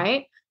sense. Mm-hmm.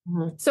 Right.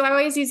 Mm-hmm. So I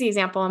always use the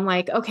example. I'm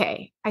like,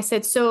 okay, I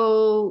said,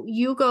 so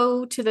you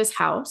go to this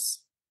house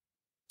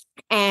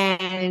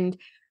and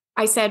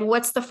I said,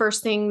 what's the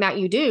first thing that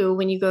you do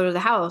when you go to the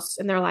house?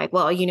 And they're like,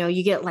 well,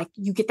 you get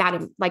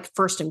that like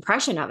first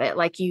impression of it.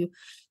 Like you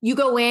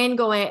go in,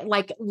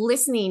 like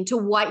listening to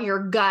what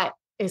your gut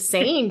is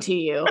saying to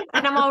you.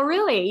 And I'm all,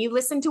 really? You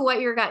listen to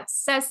what your gut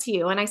says to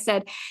you. And I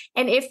said,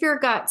 and if your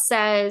gut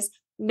says,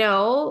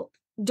 no,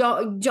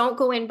 don't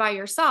go in by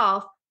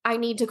yourself, I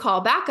need to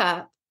call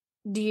backup.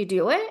 Do you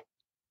do it?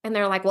 And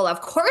they're like, well, of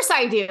course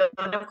I do.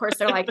 And of course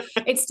they're like,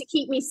 it's to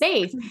keep me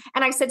safe.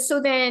 And I said, so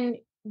then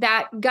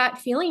that gut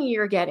feeling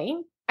you're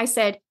getting, I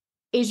said,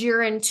 is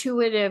your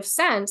intuitive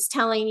sense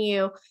telling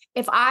you,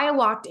 if I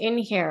walked in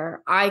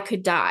here, I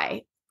could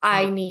die.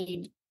 I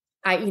need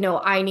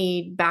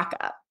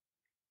backup.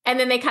 And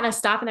then they kind of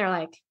stop and they're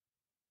like,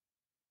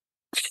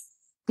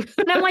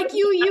 and I'm like,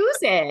 you use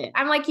it.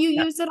 I'm like, you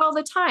use it all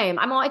the time.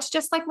 It's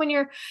just like when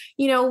you're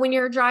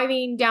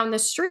driving down the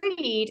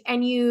street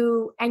and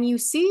you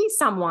see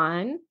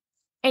someone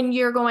and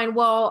you're going,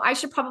 well, I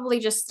should probably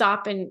just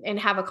stop and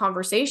have a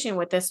conversation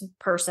with this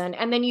person.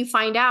 And then you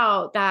find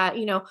out that,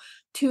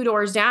 2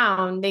 doors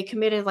down, they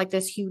committed like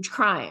this huge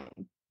crime.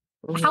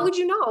 Mm-hmm. How would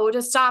you know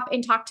to stop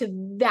and talk to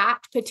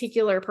that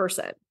particular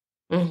person?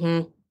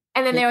 Mm-hmm.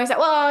 And then they always say,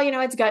 well,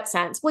 it's gut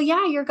sense. Well,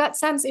 yeah, your gut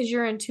sense is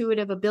your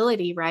intuitive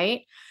ability,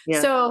 right?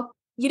 Yeah. So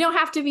you don't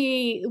have to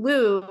be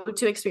woo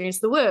to experience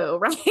the woo,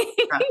 right?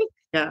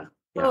 Yeah.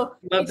 So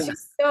it's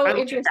just so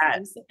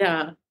interesting.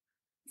 Yeah.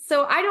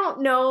 So I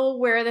don't know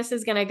where this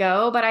is going to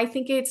go, but I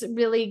think it's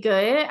really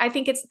good. I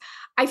feel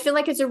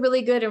like it's a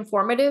really good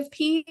informative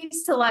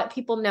piece to let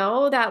people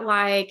know that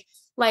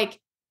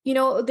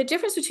the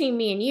difference between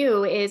me and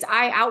you is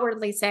I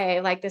outwardly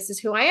say, like, this is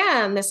who I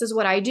am. This is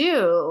what I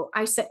do.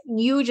 I said,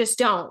 you just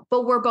don't,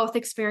 but we're both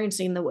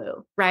experiencing the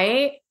woo,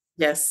 right?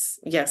 Yes.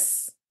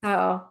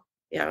 Oh,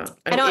 yeah.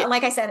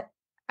 Like I said,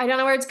 I don't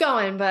know where it's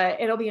going,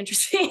 but it'll be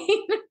interesting.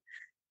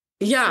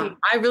 Yeah.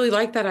 I really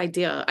like that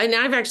idea. And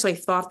I've actually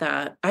thought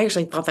that. I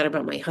actually thought that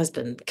about my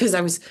husband because I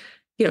was,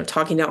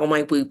 talking to all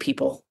my woo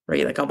people,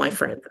 right? Like all my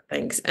friends and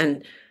things.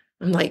 And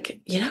I'm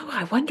like,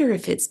 I wonder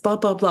if it's blah,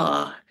 blah,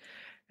 blah.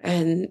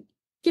 And,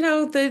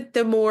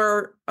 the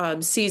more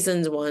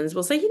seasoned ones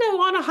will say,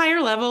 on a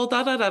higher level,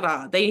 da, da, da,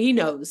 da. He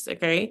knows.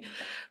 Okay.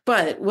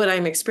 But what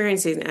I'm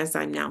experiencing as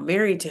I'm now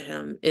married to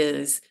him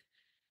is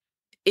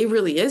it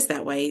really is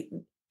that way.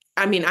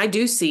 I mean, I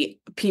do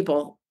see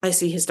people. I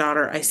see his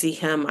daughter. I see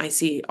him. I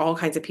see all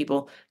kinds of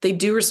people. They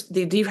do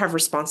have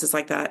responses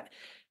like that.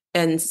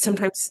 And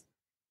sometimes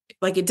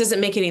like it doesn't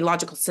make any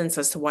logical sense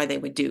as to why they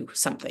would do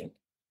something,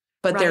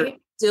 but they're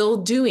still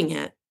doing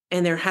it.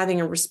 And they're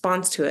having a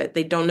response to it.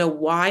 They don't know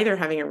why they're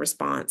having a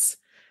response.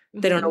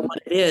 They don't know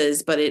what it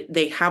is, but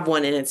they have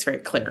one and it's very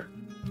clear.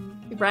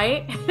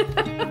 Right?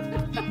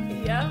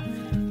 Yeah.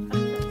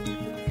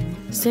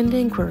 Send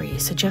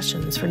inquiries,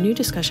 suggestions for new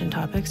discussion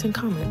topics and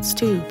comments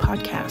to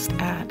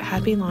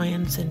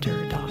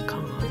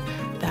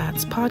podcast@happylioncenter.com.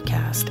 That's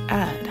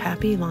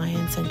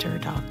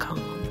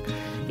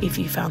podcast@happylioncenter.com. If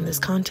you found this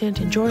content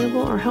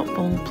enjoyable or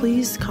helpful,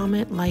 please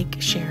comment, like,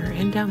 share,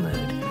 and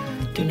download.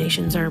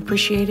 Donations are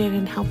appreciated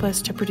and help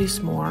us to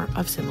produce more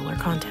of similar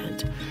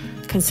content.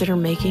 Consider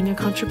making a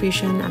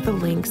contribution at the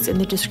links in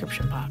the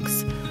description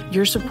box.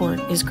 Your support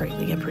is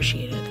greatly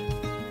appreciated.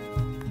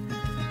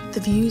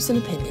 The views and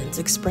opinions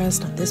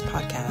expressed on this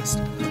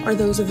podcast are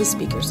those of the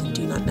speakers and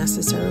do not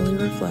necessarily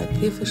reflect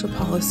the official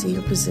policy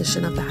or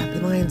position of the Happy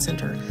Lion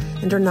Center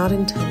and are not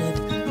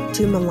intended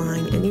to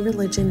malign any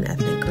religion,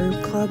 ethnic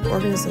group, club,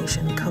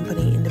 organization,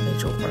 company,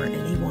 individual, or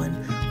anyone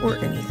or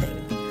anything.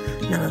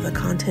 None of the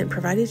content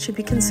provided should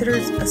be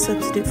considered a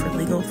substitute for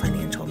legal,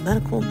 financial,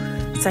 medical,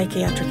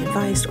 psychiatric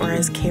advice, or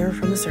as care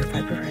from a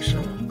certified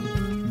professional.